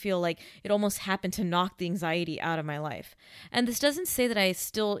really feel like it almost happened to knock the anxiety out of my life. And this doesn't say that I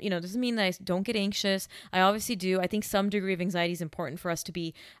still, doesn't mean that I don't get anxious. I obviously do. I think some degree of anxiety is important for us to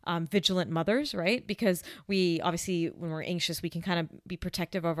be vigilant mothers, right? Because we obviously, when we're anxious, we can kind of be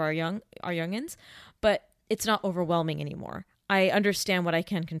protective of our youngins, but it's not overwhelming anymore. I understand what I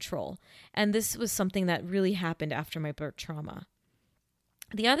can control. And this was something that really happened after my birth trauma.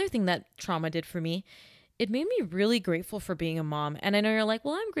 The other thing that trauma did for me, it made me really grateful for being a mom. And I know you're like,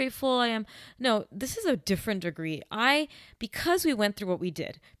 well, I'm grateful. I am. No, this is a different degree. Because we went through what we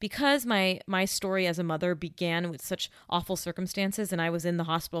did, because my story as a mother began with such awful circumstances and I was in the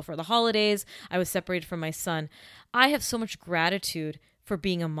hospital for the holidays, I was separated from my son. I have so much gratitude for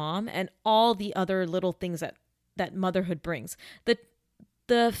being a mom and all the other little things that motherhood brings.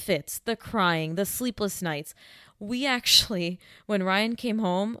 The fits, the crying, the sleepless nights. We actually, when Ryan came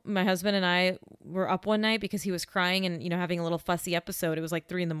home, my husband and I were up one night because he was crying and, having a little fussy episode. It was like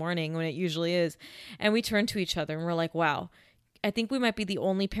 3 a.m. when it usually is. And we turned to each other and we're like, wow, I think we might be the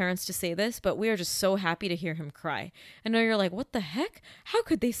only parents to say this, but we are just so happy to hear him cry. I know you're like, what the heck? How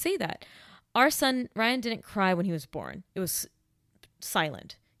could they say that? Our son, Ryan, didn't cry when he was born. It was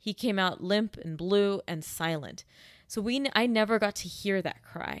silent. He came out limp and blue and silent. So I never got to hear that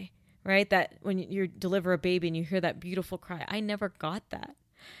cry. Right? That when you deliver a baby and you hear that beautiful cry, I never got that.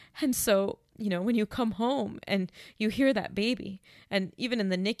 And so, when you come home and you hear that baby, and even in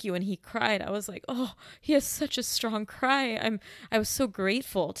the NICU when he cried, I was like, oh, he has such a strong cry. I was so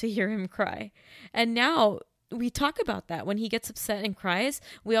grateful to hear him cry. And now we talk about that. When he gets upset and cries,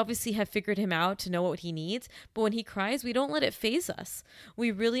 we obviously have figured him out to know what he needs. But when he cries, we don't let it faze us.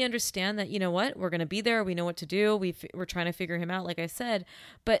 We really understand that, we're going to be there. We know what to do. We're trying to figure him out, like I said.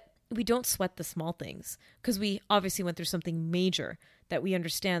 But we don't sweat the small things because we obviously went through something major that we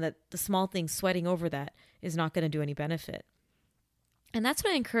understand that the small things, sweating over that is not going to do any benefit. And that's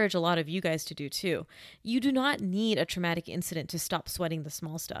what I encourage a lot of you guys to do too. You do not need a traumatic incident to stop sweating the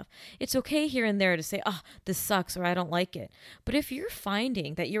small stuff. It's okay here and there to say, oh, this sucks or I don't like it. But if you're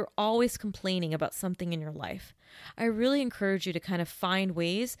finding that you're always complaining about something in your life, I really encourage you to kind of find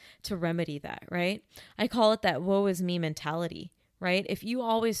ways to remedy that, right? I call it that woe is me mentality. Right? If you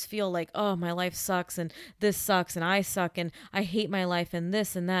always feel like, oh, my life sucks and this sucks and I suck and I hate my life and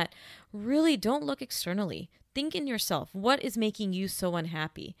this and that, really don't look externally. Think in yourself, what is making you so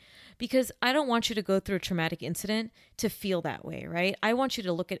unhappy? Because I don't want you to go through a traumatic incident to feel that way, right? I want you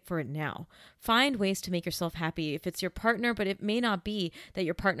to look at for it now. Find ways to make yourself happy. If it's your partner, but it may not be that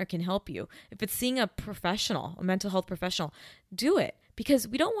your partner can help you. If it's seeing a professional, a mental health professional, do it. Because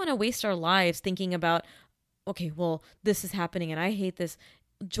we don't want to waste our lives thinking about, okay, well, this is happening and I hate this.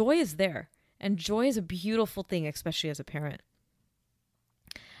 Joy is there. And joy is a beautiful thing, especially as a parent.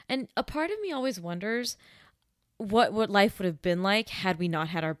 And a part of me always wonders what life would have been like had we not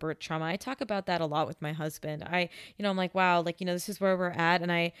had our birth trauma. I talk about that a lot with my husband. I'm like, wow, this is where we're at.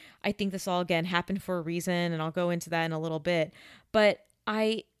 And I think this all, again, happened for a reason. And I'll go into that in a little bit. But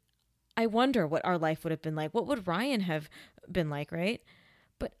I wonder what our life would have been like. What would Ryan have been like, right?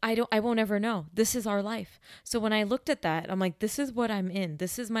 But I won't ever know. This is our life. So when I looked at that, I'm like, this is what I'm in.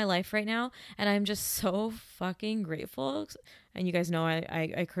 This is my life right now. And I'm just so fucking grateful. And you guys know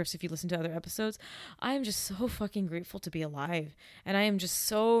I curse if you listen to other episodes. I am just so fucking grateful to be alive. And I am just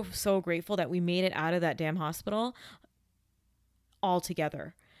so, so grateful that we made it out of that damn hospital all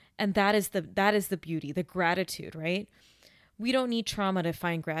together. And that is the beauty, the gratitude, right? We don't need trauma to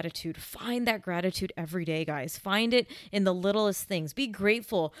find gratitude. Find that gratitude every day, guys. Find it in the littlest things. Be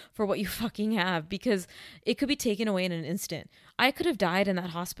grateful for what you fucking have, because it could be taken away in an instant. I could have died in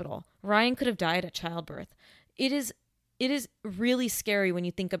that hospital. Ryan could have died at childbirth. It is really scary when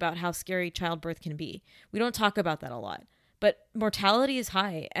you think about how scary childbirth can be. We don't talk about that a lot. But mortality is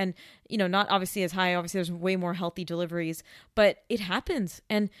high, and, not obviously as high. Obviously, there's way more healthy deliveries, but it happens,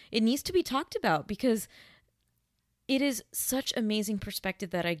 and it needs to be talked about, because it is such amazing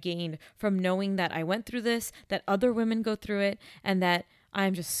perspective that I gained from knowing that I went through this, that other women go through it, and that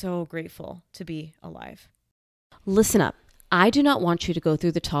I'm just so grateful to be alive. Listen up. I do not want you to go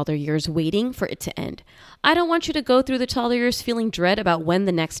through the toddler years waiting for it to end. I don't want you to go through the toddler years feeling dread about when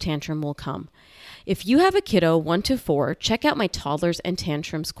the next tantrum will come. If you have a kiddo 1 to 4, check out my Toddlers and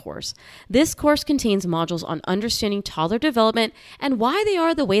Tantrums course. This course contains modules on understanding toddler development and why they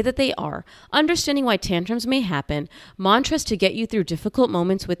are the way that they are, understanding why tantrums may happen, mantras to get you through difficult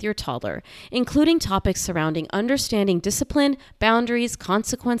moments with your toddler, including topics surrounding understanding discipline, boundaries,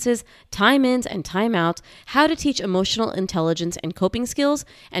 consequences, time-ins and time-outs, how to teach emotional intelligence and coping skills,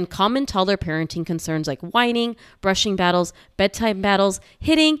 and common toddler parenting concerns like whining, brushing battles, bedtime battles,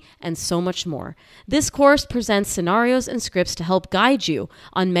 hitting, and so much more. This course presents scenarios and scripts to help guide you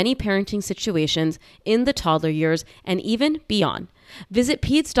on many parenting situations in the toddler years and even beyond. Visit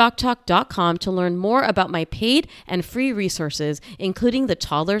PedsDocTalk.com to learn more about my paid and free resources, including the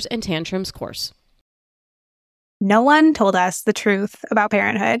Toddlers and Tantrums course. No one told us the truth about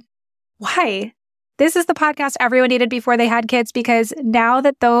parenthood. Why? This is the podcast everyone needed before they had kids, because now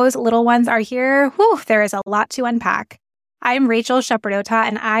that those little ones are here, there is a lot to unpack. I'm Rachel Shepardota,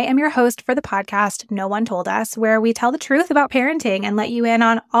 and I am your host for the podcast No One Told Us, where we tell the truth about parenting and let you in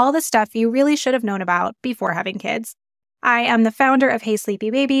on all the stuff you really should have known about before having kids. I am the founder of Hey Sleepy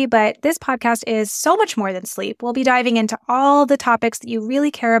Baby, but this podcast is so much more than sleep. We'll be diving into all the topics that you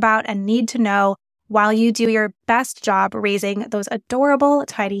really care about and need to know while you do your best job raising those adorable,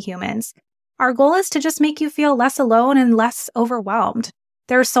 tiny humans. Our goal is to just make you feel less alone and less overwhelmed.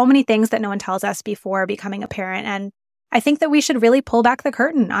 There are so many things that no one tells us before becoming a parent, and I think that we should really pull back the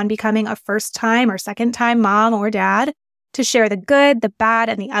curtain on becoming a first-time or second-time mom or dad to share the good, the bad,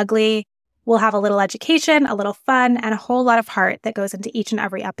 and the ugly. We'll have a little education, a little fun, and a whole lot of heart that goes into each and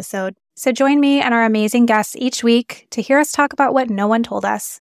every episode. So join me and our amazing guests each week to hear us talk about what no one told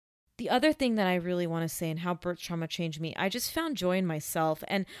us. The other thing that I really want to say and how birth trauma changed me, I just found joy in myself.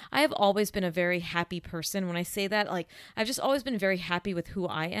 And I have always been a very happy person. When I say that, I've just always been very happy with who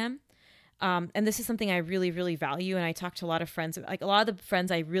I am. And this is something I really, really value. And I talk to a lot of friends, a lot of the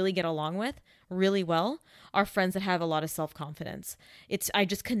friends I really get along with really well are friends that have a lot of self-confidence. I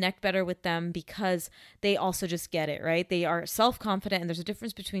just connect better with them because they also just get it, right? They are self-confident, and there's a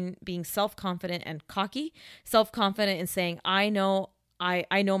difference between being self-confident and cocky. Self-confident in saying, I know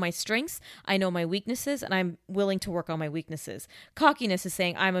my strengths, I know my weaknesses, and I'm willing to work on my weaknesses. Cockiness is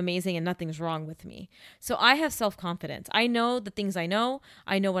saying I'm amazing and nothing's wrong with me. So I have self-confidence. I know the things I know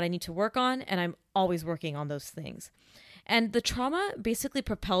what I need to work on, and I'm always working on those things. And the trauma basically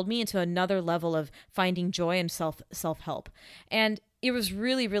propelled me into another level of finding joy and self-help. And it was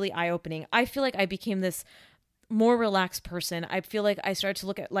really, really eye-opening. I feel like I became this more relaxed person. I feel like I started to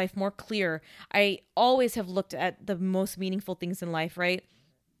look at life more clear. I always have looked at the most meaningful things in life, right?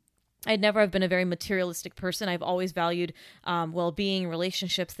 I'd never have been a very materialistic person. I've always valued well-being,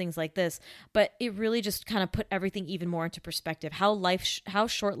 relationships, things like this. But it really just kind of put everything even more into perspective, how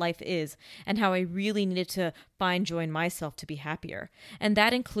short life is, and how I really needed to find joy in myself to be happier. And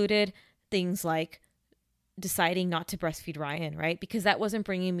that included things like deciding not to breastfeed Ryan, right? Because that wasn't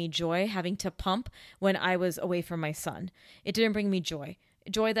bringing me joy, having to pump when I was away from my son. It didn't bring me joy.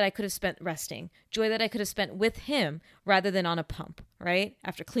 Joy that I could have spent resting. Joy that I could have spent with him rather than on a pump, right?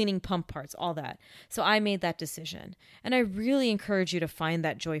 After cleaning pump parts, all that. So I made that decision. And I really encourage you to find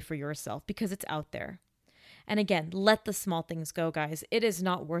that joy for yourself because it's out there. And again, let the small things go, guys. It is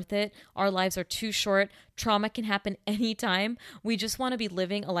not worth it. Our lives are too short. Trauma can happen anytime. We just want to be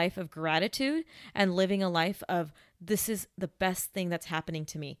living a life of gratitude and living a life of this is the best thing that's happening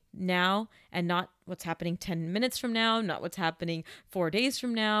to me now, and not what's happening 10 minutes from now, not what's happening 4 days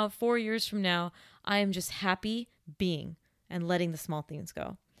from now, 4 years from now. I am just happy being and letting the small things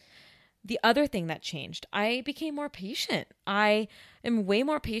go. The other thing that changed, I became more patient. I am way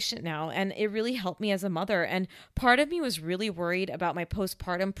more patient now, and it really helped me as a mother. And part of me was really worried about my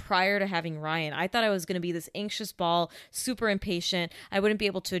postpartum prior to having Ryan. I thought I was going to be this anxious ball, super impatient. I wouldn't be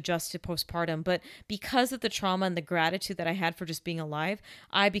able to adjust to postpartum. But because of the trauma and the gratitude that I had for just being alive,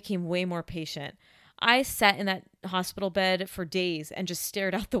 I became way more patient. I sat in that hospital bed for days and just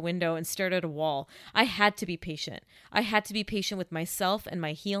stared out the window and stared at a wall. I had to be patient. I had to be patient with myself and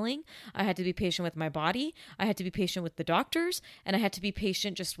my healing. I had to be patient with my body. I had to be patient with the doctors. And I had to be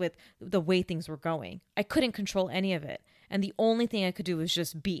patient just with the way things were going. I couldn't control any of it. And the only thing I could do was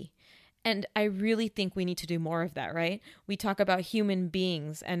just be. And I really think we need to do more of that, right? We talk about human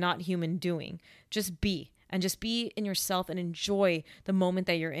beings and not human doing. Just be. And just be in yourself and enjoy the moment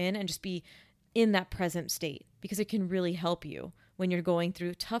that you're in and just be in that present state, because it can really help you when you're going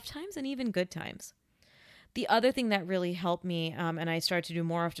through tough times and even good times. The other thing that really helped me, and I started to do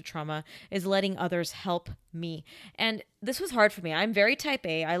more after trauma, is letting others help me. And this was hard for me. I'm very type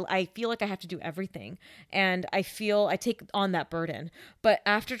A. I feel like I have to do everything, and I take on that burden. But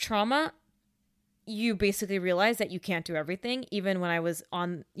after trauma, you basically realize that you can't do everything. Even when I was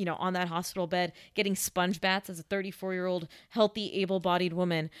on that hospital bed getting sponge baths as a 34-year-old healthy, able-bodied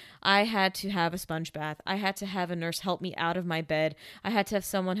woman, I had to have a sponge bath. I had to have a nurse help me out of my bed. I had to have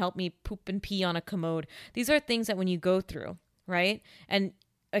someone help me poop and pee on a commode. These are things that when you go through, right? And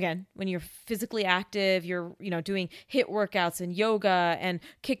again, when you're physically active, you're, doing HIIT workouts and yoga and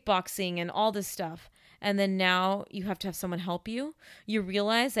kickboxing and all this stuff. And then now you have to have someone help you. You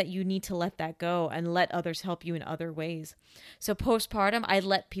realize that you need to let that go and let others help you in other ways. So postpartum, I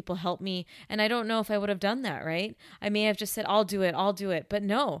let people help me. And I don't know if I would have done that, right? I may have just said, I'll do it. But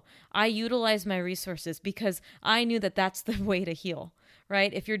no, I utilized my resources because I knew that that's the way to heal.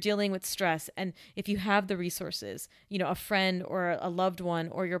 Right? If you're dealing with stress and if you have the resources, a friend or a loved one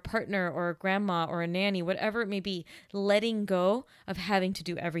or your partner or a grandma or a nanny, whatever it may be, letting go of having to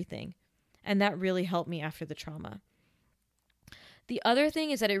do everything. And that really helped me after the trauma. The other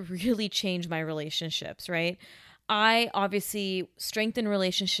thing is that it really changed my relationships, right? I obviously strengthened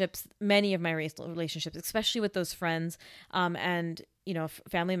relationships, many of my relationships, especially with those friends and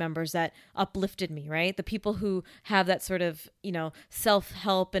family members that uplifted me, right? The people who have that sort of,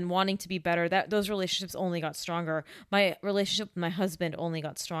 self-help and wanting to be better, those relationships only got stronger. My relationship with my husband only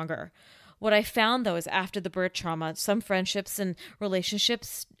got stronger. What I found, though, is after the birth trauma, some friendships and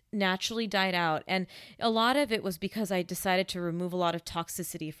relationships naturally died out. And a lot of it was because I decided to remove a lot of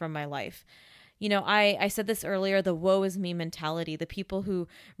toxicity from my life. I said this earlier, the woe is me mentality, the people who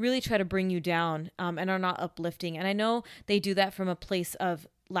really try to bring you down and are not uplifting. And I know they do that from a place of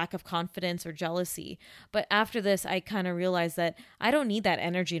lack of confidence or jealousy. But after this, I kind of realized that I don't need that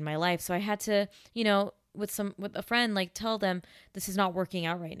energy in my life. So I had to, with a friend, tell them this is not working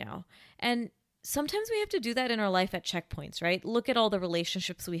out right now. And sometimes we have to do that in our life at checkpoints, right? Look at all the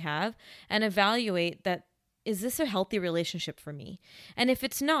relationships we have and evaluate that, is this a healthy relationship for me? And if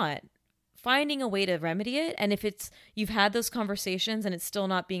it's not, finding a way to remedy it. And if you've had those conversations and it's still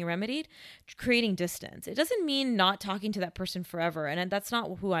not being remedied, creating distance. It doesn't mean not talking to that person forever. And that's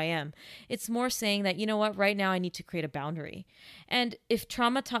not who I am. It's more saying that, right now I need to create a boundary. And if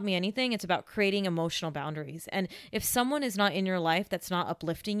trauma taught me anything, it's about creating emotional boundaries. And if someone is not in your life that's not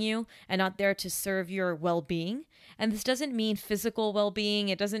uplifting you and not there to serve your well-being, and this doesn't mean physical well-being,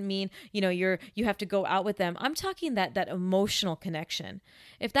 it doesn't mean, you have to go out with them. I'm talking that emotional connection.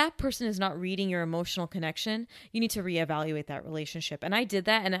 If that person is not reading your emotional connection, you need to reevaluate that relationship. And I did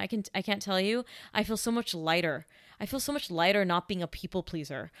that, and I can't tell you, I feel so much lighter. I feel so much lighter not being a people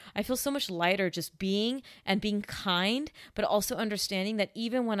pleaser. I feel so much lighter just being kind, but also understanding that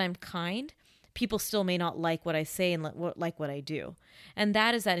even when I'm kind, people still may not like what I say and like what I do. And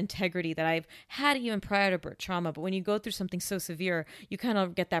that is that integrity that I've had even prior to birth trauma. But when you go through something so severe, you kind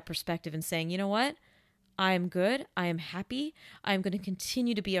of get that perspective and saying, you know what? I am good. I am happy. I'm going to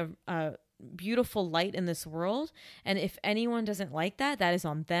continue to be a beautiful light in this world. And if anyone doesn't like that, that is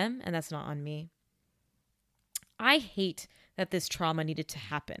on them and that's not on me. I hate that this trauma needed to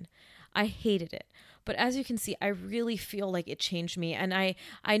happen. I hated it. But as you can see, I really feel like it changed me. And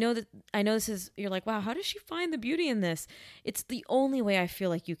I know this is, you're like, wow, how does she find the beauty in this? It's the only way I feel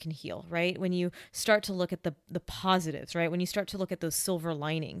like you can heal, right? When you start to look at the positives, right? When you start to look at those silver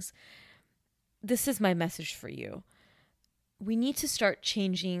linings. This is my message for you. We need to start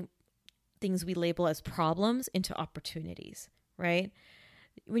changing things we label as problems into opportunities, right?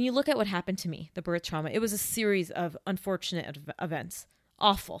 When you look at what happened to me, the birth trauma, it was a series of unfortunate events,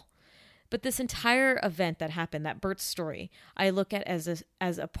 awful. But this entire event that happened, that birth story, I look at as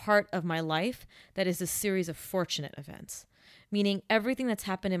a part of my life that is a series of fortunate events. Meaning everything that's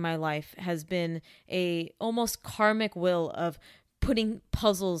happened in my life has been a almost karmic will of putting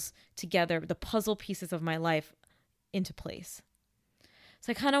puzzles together, the puzzle pieces of my life into place. So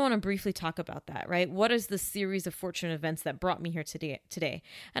I kind of want to briefly talk about that, right? What is the series of fortunate events that brought me here today?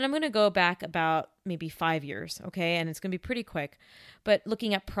 And I'm going to go back about maybe 5 years, okay? And it's going to be pretty quick, but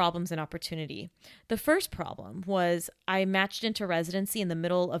looking at problems and opportunity. The first problem was I matched into residency in the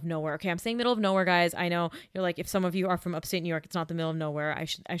middle of nowhere. Okay, I'm saying middle of nowhere, guys. I know you're like, if some of you are from upstate New York, it's not the middle of nowhere.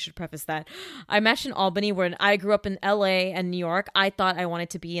 I should preface that. I matched in Albany, where I grew up in LA and New York. I thought I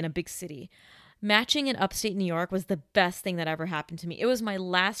wanted to be in a big city. Matching in upstate New York was the best thing that ever happened to me. It was my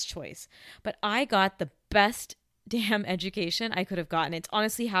last choice, but I got the best damn education I could have gotten. It's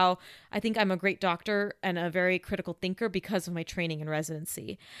honestly how I think I'm a great doctor and a very critical thinker because of my training in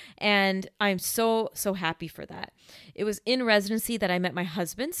residency. And I'm so happy for that. It was in residency that I met my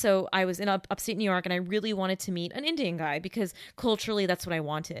husband. So I was in upstate New York and I really wanted to meet an Indian guy because culturally that's what I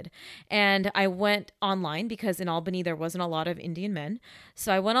wanted. And I went online because in Albany there wasn't a lot of Indian men.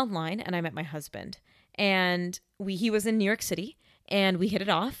 So I went online and I met my husband. And he was in New York City. And we hit it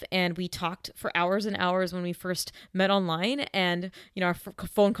off and we talked for hours and hours when we first met online. And, our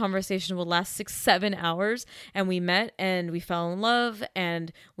phone conversation would last 6-7 hours. And we met and we fell in love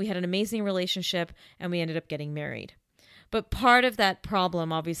and we had an amazing relationship and we ended up getting married. But part of that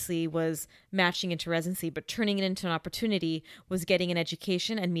problem, obviously, was matching into residency, but turning it into an opportunity was getting an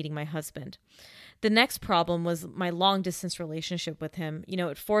education and meeting my husband. The next problem was my long distance relationship with him.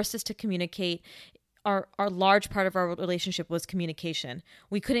 It forced us to communicate. Our large part of our relationship was communication.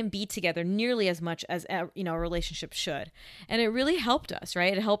 We couldn't be together nearly as much as a relationship should. And it really helped us,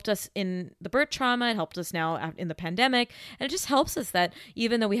 right? It helped us in the birth trauma. It helped us now in the pandemic. And it just helps us that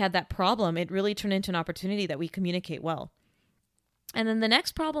even though we had that problem, it really turned into an opportunity that we communicate well. And then the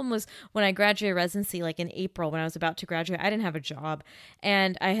next problem was when I graduated residency, like in April, when I was about to graduate, I didn't have a job.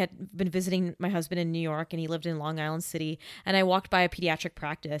 And I had been visiting my husband in New York and he lived in Long Island City. And I walked by a pediatric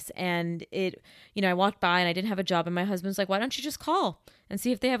practice and I walked by and I didn't have a job. And my husband's like, why don't you just call and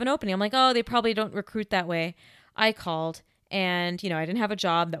see if they have an opening? I'm like, oh, they probably don't recruit that way. I called and, I didn't have a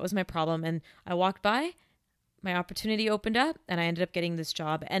job. That was my problem. And I walked by, my opportunity opened up and I ended up getting this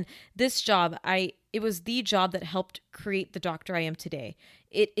job. And this job, it was the job that helped create the doctor I am today.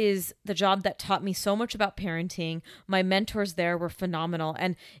 It is the job that taught me so much about parenting. My mentors there were phenomenal.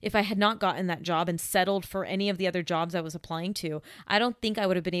 And if I had not gotten that job and settled for any of the other jobs I was applying to, I don't think I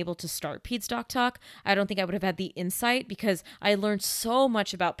would have been able to start Peds Doc Talk. I don't think I would have had the insight because I learned so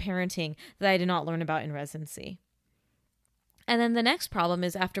much about parenting that I did not learn about in residency. And then the next problem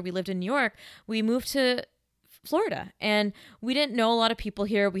is after we lived in New York, we moved to Florida. And we didn't know a lot of people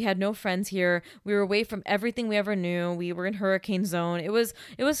here. We had no friends here. We were away from everything we ever knew. We were in hurricane zone. It was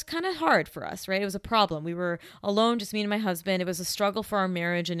kind of hard for us, right? It was a problem. We were alone, just me and my husband. It was a struggle for our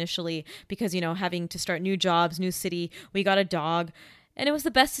marriage initially because, having to start new jobs, new city. We got a dog. And it was the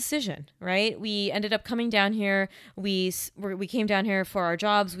best decision, right? We ended up coming down here. We came down here for our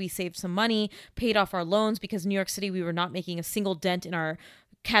jobs. We saved some money, paid off our loans because in New York City, we were not making a single dent in our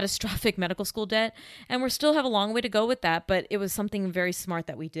catastrophic medical school debt. And we still have a long way to go with that, but it was something very smart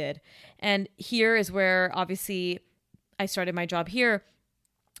that we did. And here is where obviously I started my job here,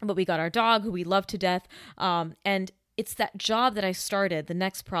 but we got our dog who we love to death. And it's that job that I started, the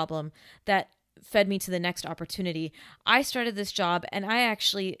next problem that fed me to the next opportunity. I started this job and I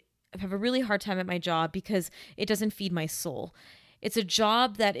actually have a really hard time at my job because it doesn't feed my soul. It's a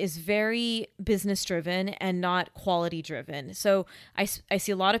job that is very business driven and not quality driven. So I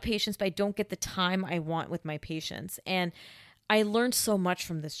see a lot of patients, but I don't get the time I want with my patients. And I learned so much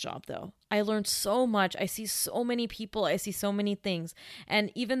from this job though. I learned so much. I see so many people. I see so many things.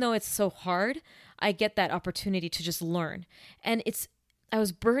 And even though it's so hard, I get that opportunity to just learn. And I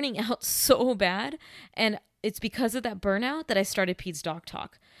was burning out so bad. And it's because of that burnout that I started Peds Doc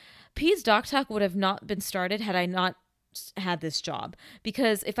Talk. Peds Doc Talk would have not been started had I not had this job,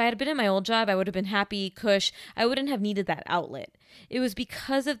 because if I had been in my old job, I would have been happy, cush. I wouldn't have needed that outlet. It was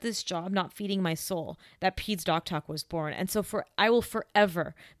because of this job not feeding my soul that Peds Doc Talk was born. And so I will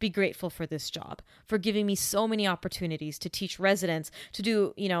forever be grateful for this job, for giving me so many opportunities to teach residents, to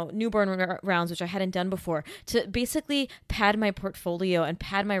do, newborn rounds, which I hadn't done before, to basically pad my portfolio and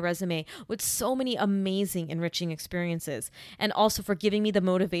pad my resume with so many amazing, enriching experiences. And also for giving me the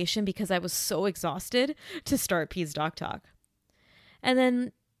motivation because I was so exhausted to start Peds Doc Talk. And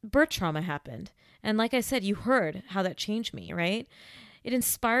then birth trauma happened. And like I said, you heard how that changed me, right? It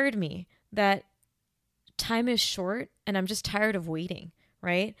inspired me that time is short and I'm just tired of waiting,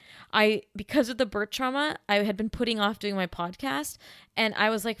 right? Because of the birth trauma, I had been putting off doing my podcast, and I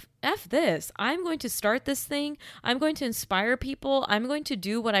was like, F this. I'm going to start this thing. I'm going to inspire people. I'm going to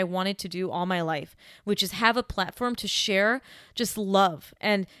do what I wanted to do all my life, which is have a platform to share just love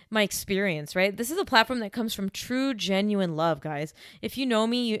and my experience, right? This is a platform that comes from true, genuine love, guys. If you know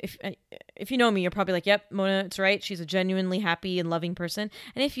me, if you know me, you're probably like, yep, Mona, it's right. She's a genuinely happy and loving person.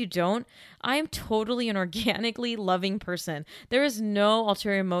 And if you don't, I am totally an organically loving person. There is no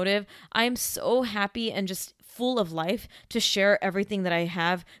ulterior motive. I am so happy and just full of life to share everything that I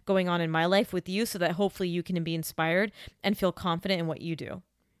have going on in my life with you so that hopefully you can be inspired and feel confident in what you do.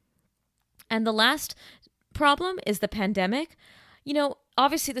 And the last problem is the pandemic.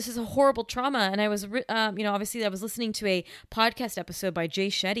 Obviously this is a horrible trauma. And I was, obviously I was listening to a podcast episode by Jay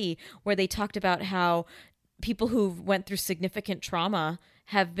Shetty where they talked about how people who went through significant trauma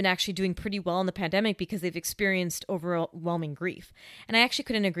have been actually doing pretty well in the pandemic because they've experienced overwhelming grief. And I actually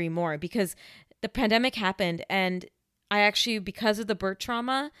couldn't agree more because the pandemic happened and I actually, because of the birth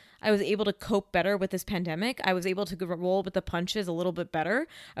trauma, I was able to cope better with this pandemic. I was able to roll with the punches a little bit better.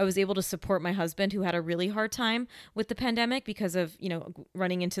 I was able to support my husband who had a really hard time with the pandemic because of,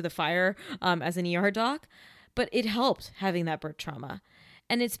 running into the fire as an ER doc. But it helped having that birth trauma.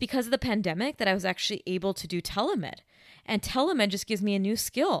 And it's because of the pandemic that I was actually able to do telemed. And telemed just gives me a new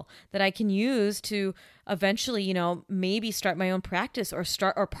skill that I can use to eventually, maybe start my own practice or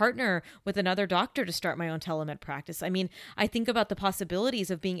partner with another doctor to start my own telemed practice. I mean, I think about the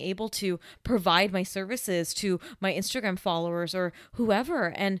possibilities of being able to provide my services to my Instagram followers or whoever.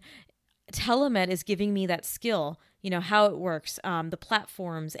 And telemed is giving me that skill, how it works, the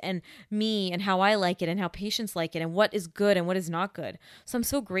platforms and me and how I like it and how patients like it and what is good and what is not good. So I'm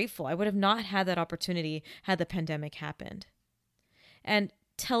so grateful. I would have not had that opportunity had the pandemic happened. And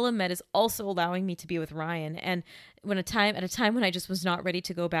telemed is also allowing me to be with Ryan. And at a time when I just was not ready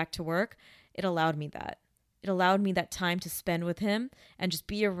to go back to work, it allowed me that. It allowed me that time to spend with him and just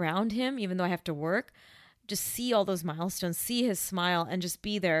be around him, even though I have to work. Just see all those milestones, see his smile, and just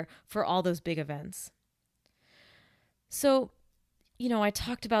be there for all those big events. So, I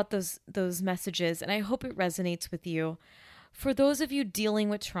talked about those messages, and I hope it resonates with you. For those of you dealing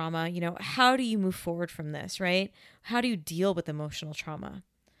with trauma, how do you move forward from this, right? How do you deal with emotional trauma?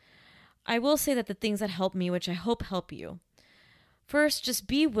 I will say that the things that help me, which I hope help you. First, just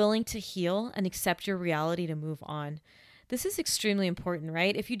be willing to heal and accept your reality to move on. This is extremely important,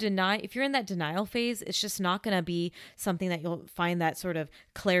 right? If you're in that denial phase, it's just not going to be something that you'll find that sort of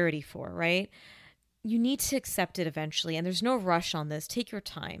clarity for, right? You need to accept it eventually, and there's no rush on this. Take your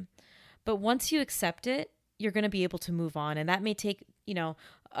time. But once you accept it, you're going to be able to move on. And that may take,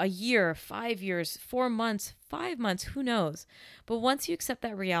 a year, 5 years, 4 months, 5 months, who knows? But once you accept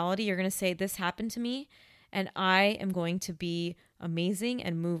that reality, you're going to say, this happened to me, and I am going to be amazing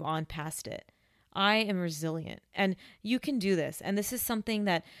and move on past it. I am resilient, and you can do this. And this is something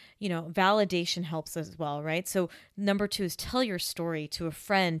that, validation helps as well, right? So number 2 is tell your story to a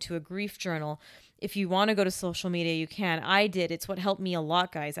friend, to a grief journal. If you want to go to social media, you can. I did. It's what helped me a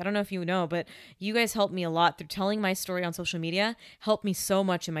lot, guys. I don't know if you know, but you guys helped me a lot through telling my story on social media. Helped me so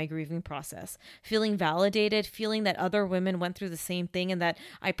much in my grieving process. Feeling validated, feeling that other women went through the same thing and that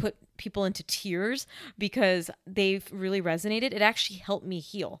I put people into tears because they've really resonated. It actually helped me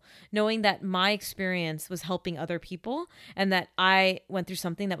heal. Knowing that my experience was helping other people and that I went through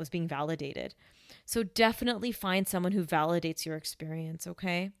something that was being validated. So definitely find someone who validates your experience,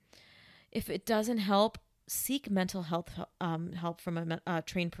 okay? If it doesn't help, seek mental health help from a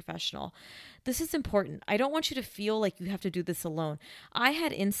trained professional. This is important. I don't want you to feel like you have to do this alone. I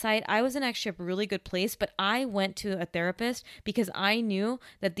had insight. I was in actually a really good place, but I went to a therapist because I knew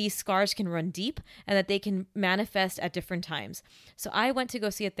that these scars can run deep and that they can manifest at different times. So I went to go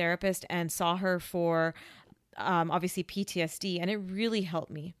see a therapist and saw her for obviously PTSD, and it really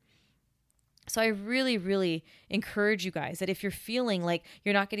helped me. So I really, really encourage you guys that if you're feeling like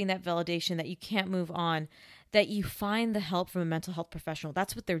you're not getting that validation, that you can't move on, that you find the help from a mental health professional.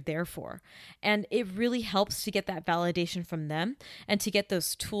 That's what they're there for. And it really helps to get that validation from them and to get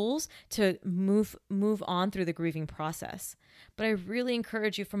those tools to move on through the grieving process. But I really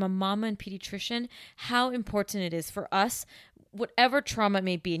encourage you, from a mama and pediatrician, how important it is for us, whatever trauma it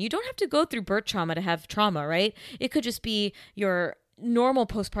may be. And you don't have to go through birth trauma to have trauma, right? It could just be your normal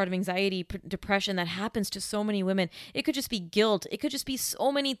postpartum anxiety, depression that happens to so many women. It could just be guilt. It could just be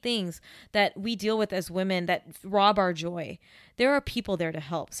so many things that we deal with as women that rob our joy. There are people there to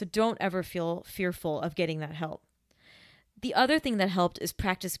help. So don't ever feel fearful of getting that help. The other thing that helped is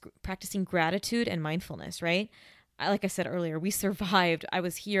practicing gratitude and mindfulness, right? Like I said earlier, we survived. I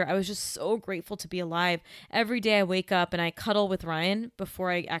was here. I was just so grateful to be alive. Every day I wake up and I cuddle with Ryan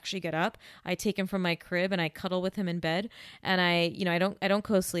before I actually get up. I take him from my crib and I cuddle with him in bed. And I don't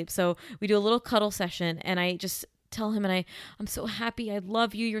co-sleep. So we do a little cuddle session and I just tell him, and I'm so happy. I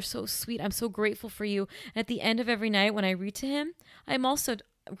love you. You're so sweet. I'm so grateful for you. And at the end of every night when I read to him, I'm also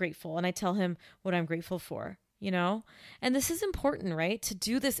grateful. And I tell him what I'm grateful for. And this is important, right? To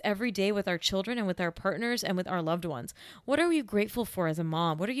do this every day with our children and with our partners and with our loved ones. What are you grateful for as a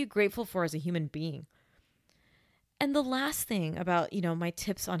mom? What are you grateful for as a human being? And the last thing about, my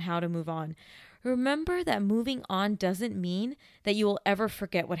tips on how to move on, remember that moving on doesn't mean that you will ever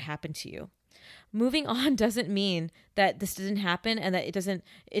forget what happened to you. Moving on doesn't mean that this didn't happen and that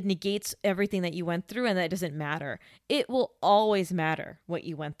it negates everything that you went through and that it doesn't matter. It will always matter what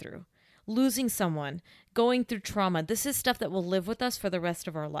you went through. Losing someone, going through trauma, this is stuff that will live with us for the rest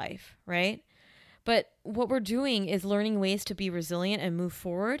of our life, right? But what we're doing is learning ways to be resilient and move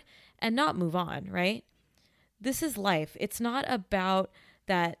forward and not move on, right? This is life. It's not about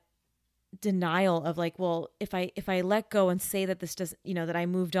that denial of like, well, if I let go and say that this doesn't, that I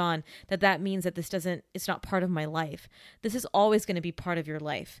moved on, that means that it's not part of my life. This is always going to be part of your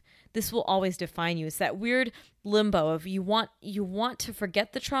life. This will always define you. It's that weird limbo of you want to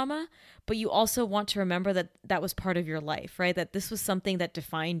forget the trauma, but you also want to remember that was part of your life, right? That this was something that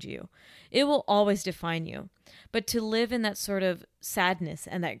defined you. It will always define you. But to live in that sort of sadness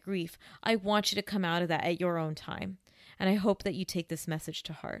and that grief, I want you to come out of that at your own time. And I hope that you take this message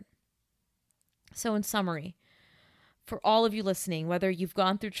to heart. So in summary, for all of you listening, whether you've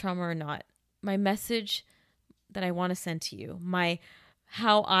gone through trauma or not, my message that I want to send to you,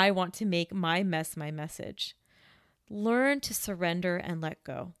 how I want to make my mess my message. Learn to surrender and let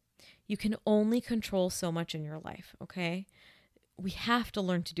go. You can only control so much in your life, okay? We have to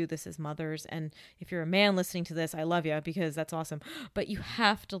learn to do this as mothers. And if you're a man listening to this, I love you because that's awesome. But you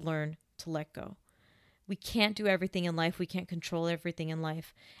have to learn to let go. We can't do everything in life. We can't control everything in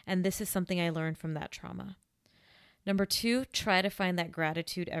life. And this is something I learned from that trauma. Number 2, try to find that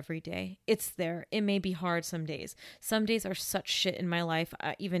gratitude every day. It's there. It may be hard some days. Some days are such shit in my life.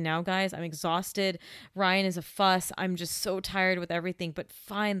 Even now, guys, I'm exhausted. Ryan is a fuss. I'm just so tired with everything. But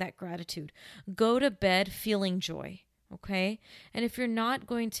find that gratitude. Go to bed feeling joy. Okay? And if you're not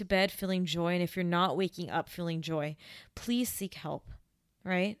going to bed feeling joy, and if you're not waking up feeling joy, please seek help.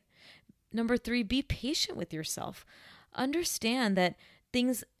 Right? Number 3, be patient with yourself. Understand that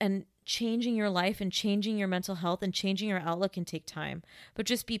things and changing your life and changing your mental health and changing your outlook can take time. But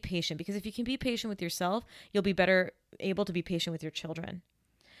just be patient, because if you can be patient with yourself, you'll be better able to be patient with your children.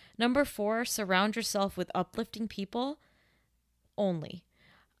 Number 4, surround yourself with uplifting people only.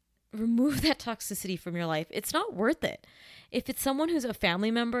 Remove that toxicity from your life. It's not worth it. If it's someone who's a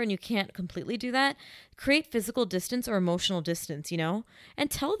family member and you can't completely do that, create physical distance or emotional distance, and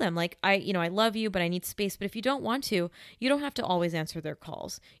tell them like, I love you, but I need space. But if you don't want to, you don't have to always answer their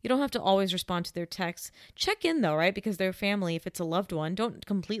calls. You don't have to always respond to their texts. Check in though, right? Because they're family. If it's a loved one, don't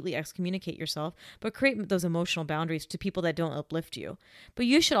completely excommunicate yourself, but create those emotional boundaries to people that don't uplift you. But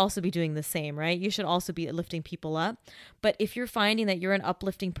you should also be doing the same, right? You should also be lifting people up. But if you're finding that you're an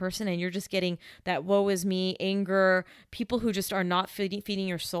uplifting person and you're just getting that woe is me, anger, people who just are not feeding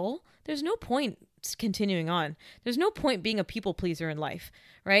your soul, there's no point continuing on. There's no point being a people pleaser in life,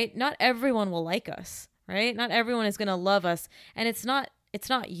 right? Not everyone will like us, right? Not everyone is going to love us. And it's not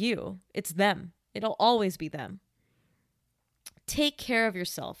you, it's them. It'll always be them. Take care of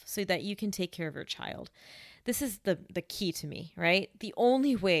yourself so that you can take care of your child. This is the key to me, right? The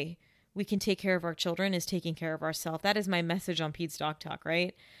only way we can take care of our children is taking care of ourselves. That is my message on Peds Doc Talk,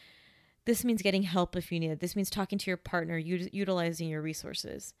 right? This means getting help if you need it. This means talking to your partner, utilizing your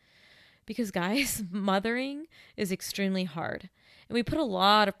resources. Because guys, mothering is extremely hard. And we put a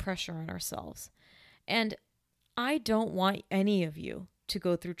lot of pressure on ourselves. And I don't want any of you to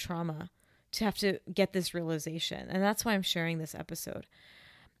go through trauma to have to get this realization. And that's why I'm sharing this episode.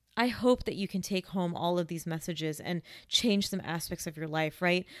 I hope that you can take home all of these messages and change some aspects of your life,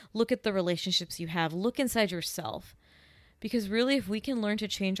 right? Look at the relationships you have. Look inside yourself. Because really, if we can learn to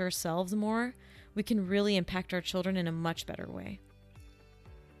change ourselves more, we can really impact our children in a much better way.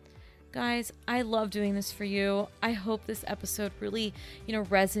 Guys, I love doing this for you. I hope this episode really,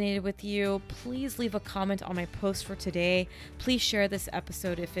 resonated with you. Please leave a comment on my post for today. Please share this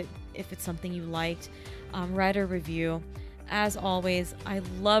episode if it's something you liked. Write a review. As always, I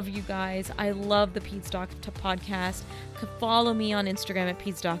love you guys. I love the Peds Doc podcast. Follow me on Instagram at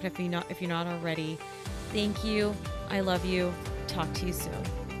Peds Doc if you're not already. Thank you. I love you. Talk to you soon.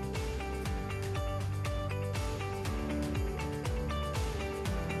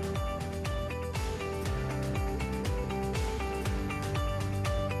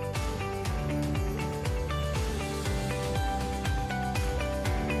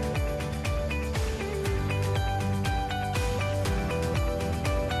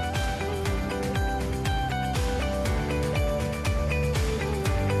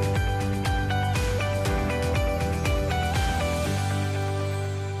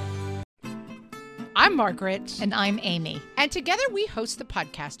 I'm Margaret. And I'm Amy. And together we host the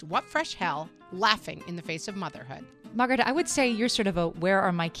podcast, What Fresh Hell? Laughing in the Face of Motherhood. Margaret, I would say you're sort of a where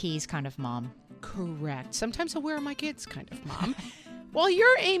are my keys kind of mom. Correct. Sometimes a where are my kids kind of mom. Well,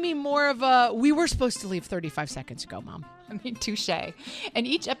 you're, Amy, more of a we were supposed to leave 35 seconds ago, mom. I mean, touche. In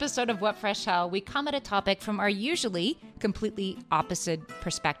each episode of What Fresh Hell, we come at a topic from our usually completely opposite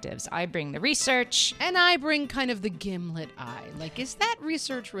perspectives. I bring the research. And I bring kind of the gimlet eye. Like, is that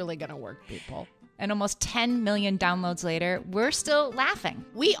research really going to work, people? And almost 10 million downloads later, we're still laughing.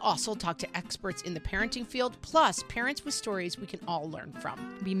 We also talk to experts in the parenting field, plus parents with stories we can all learn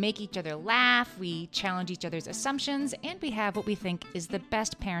from. We make each other laugh, we challenge each other's assumptions, and we have what we think is the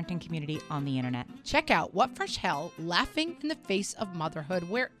best parenting community on the internet. Check out What Fresh Hell? Laughing in the Face of Motherhood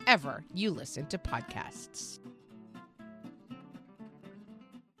wherever you listen to podcasts.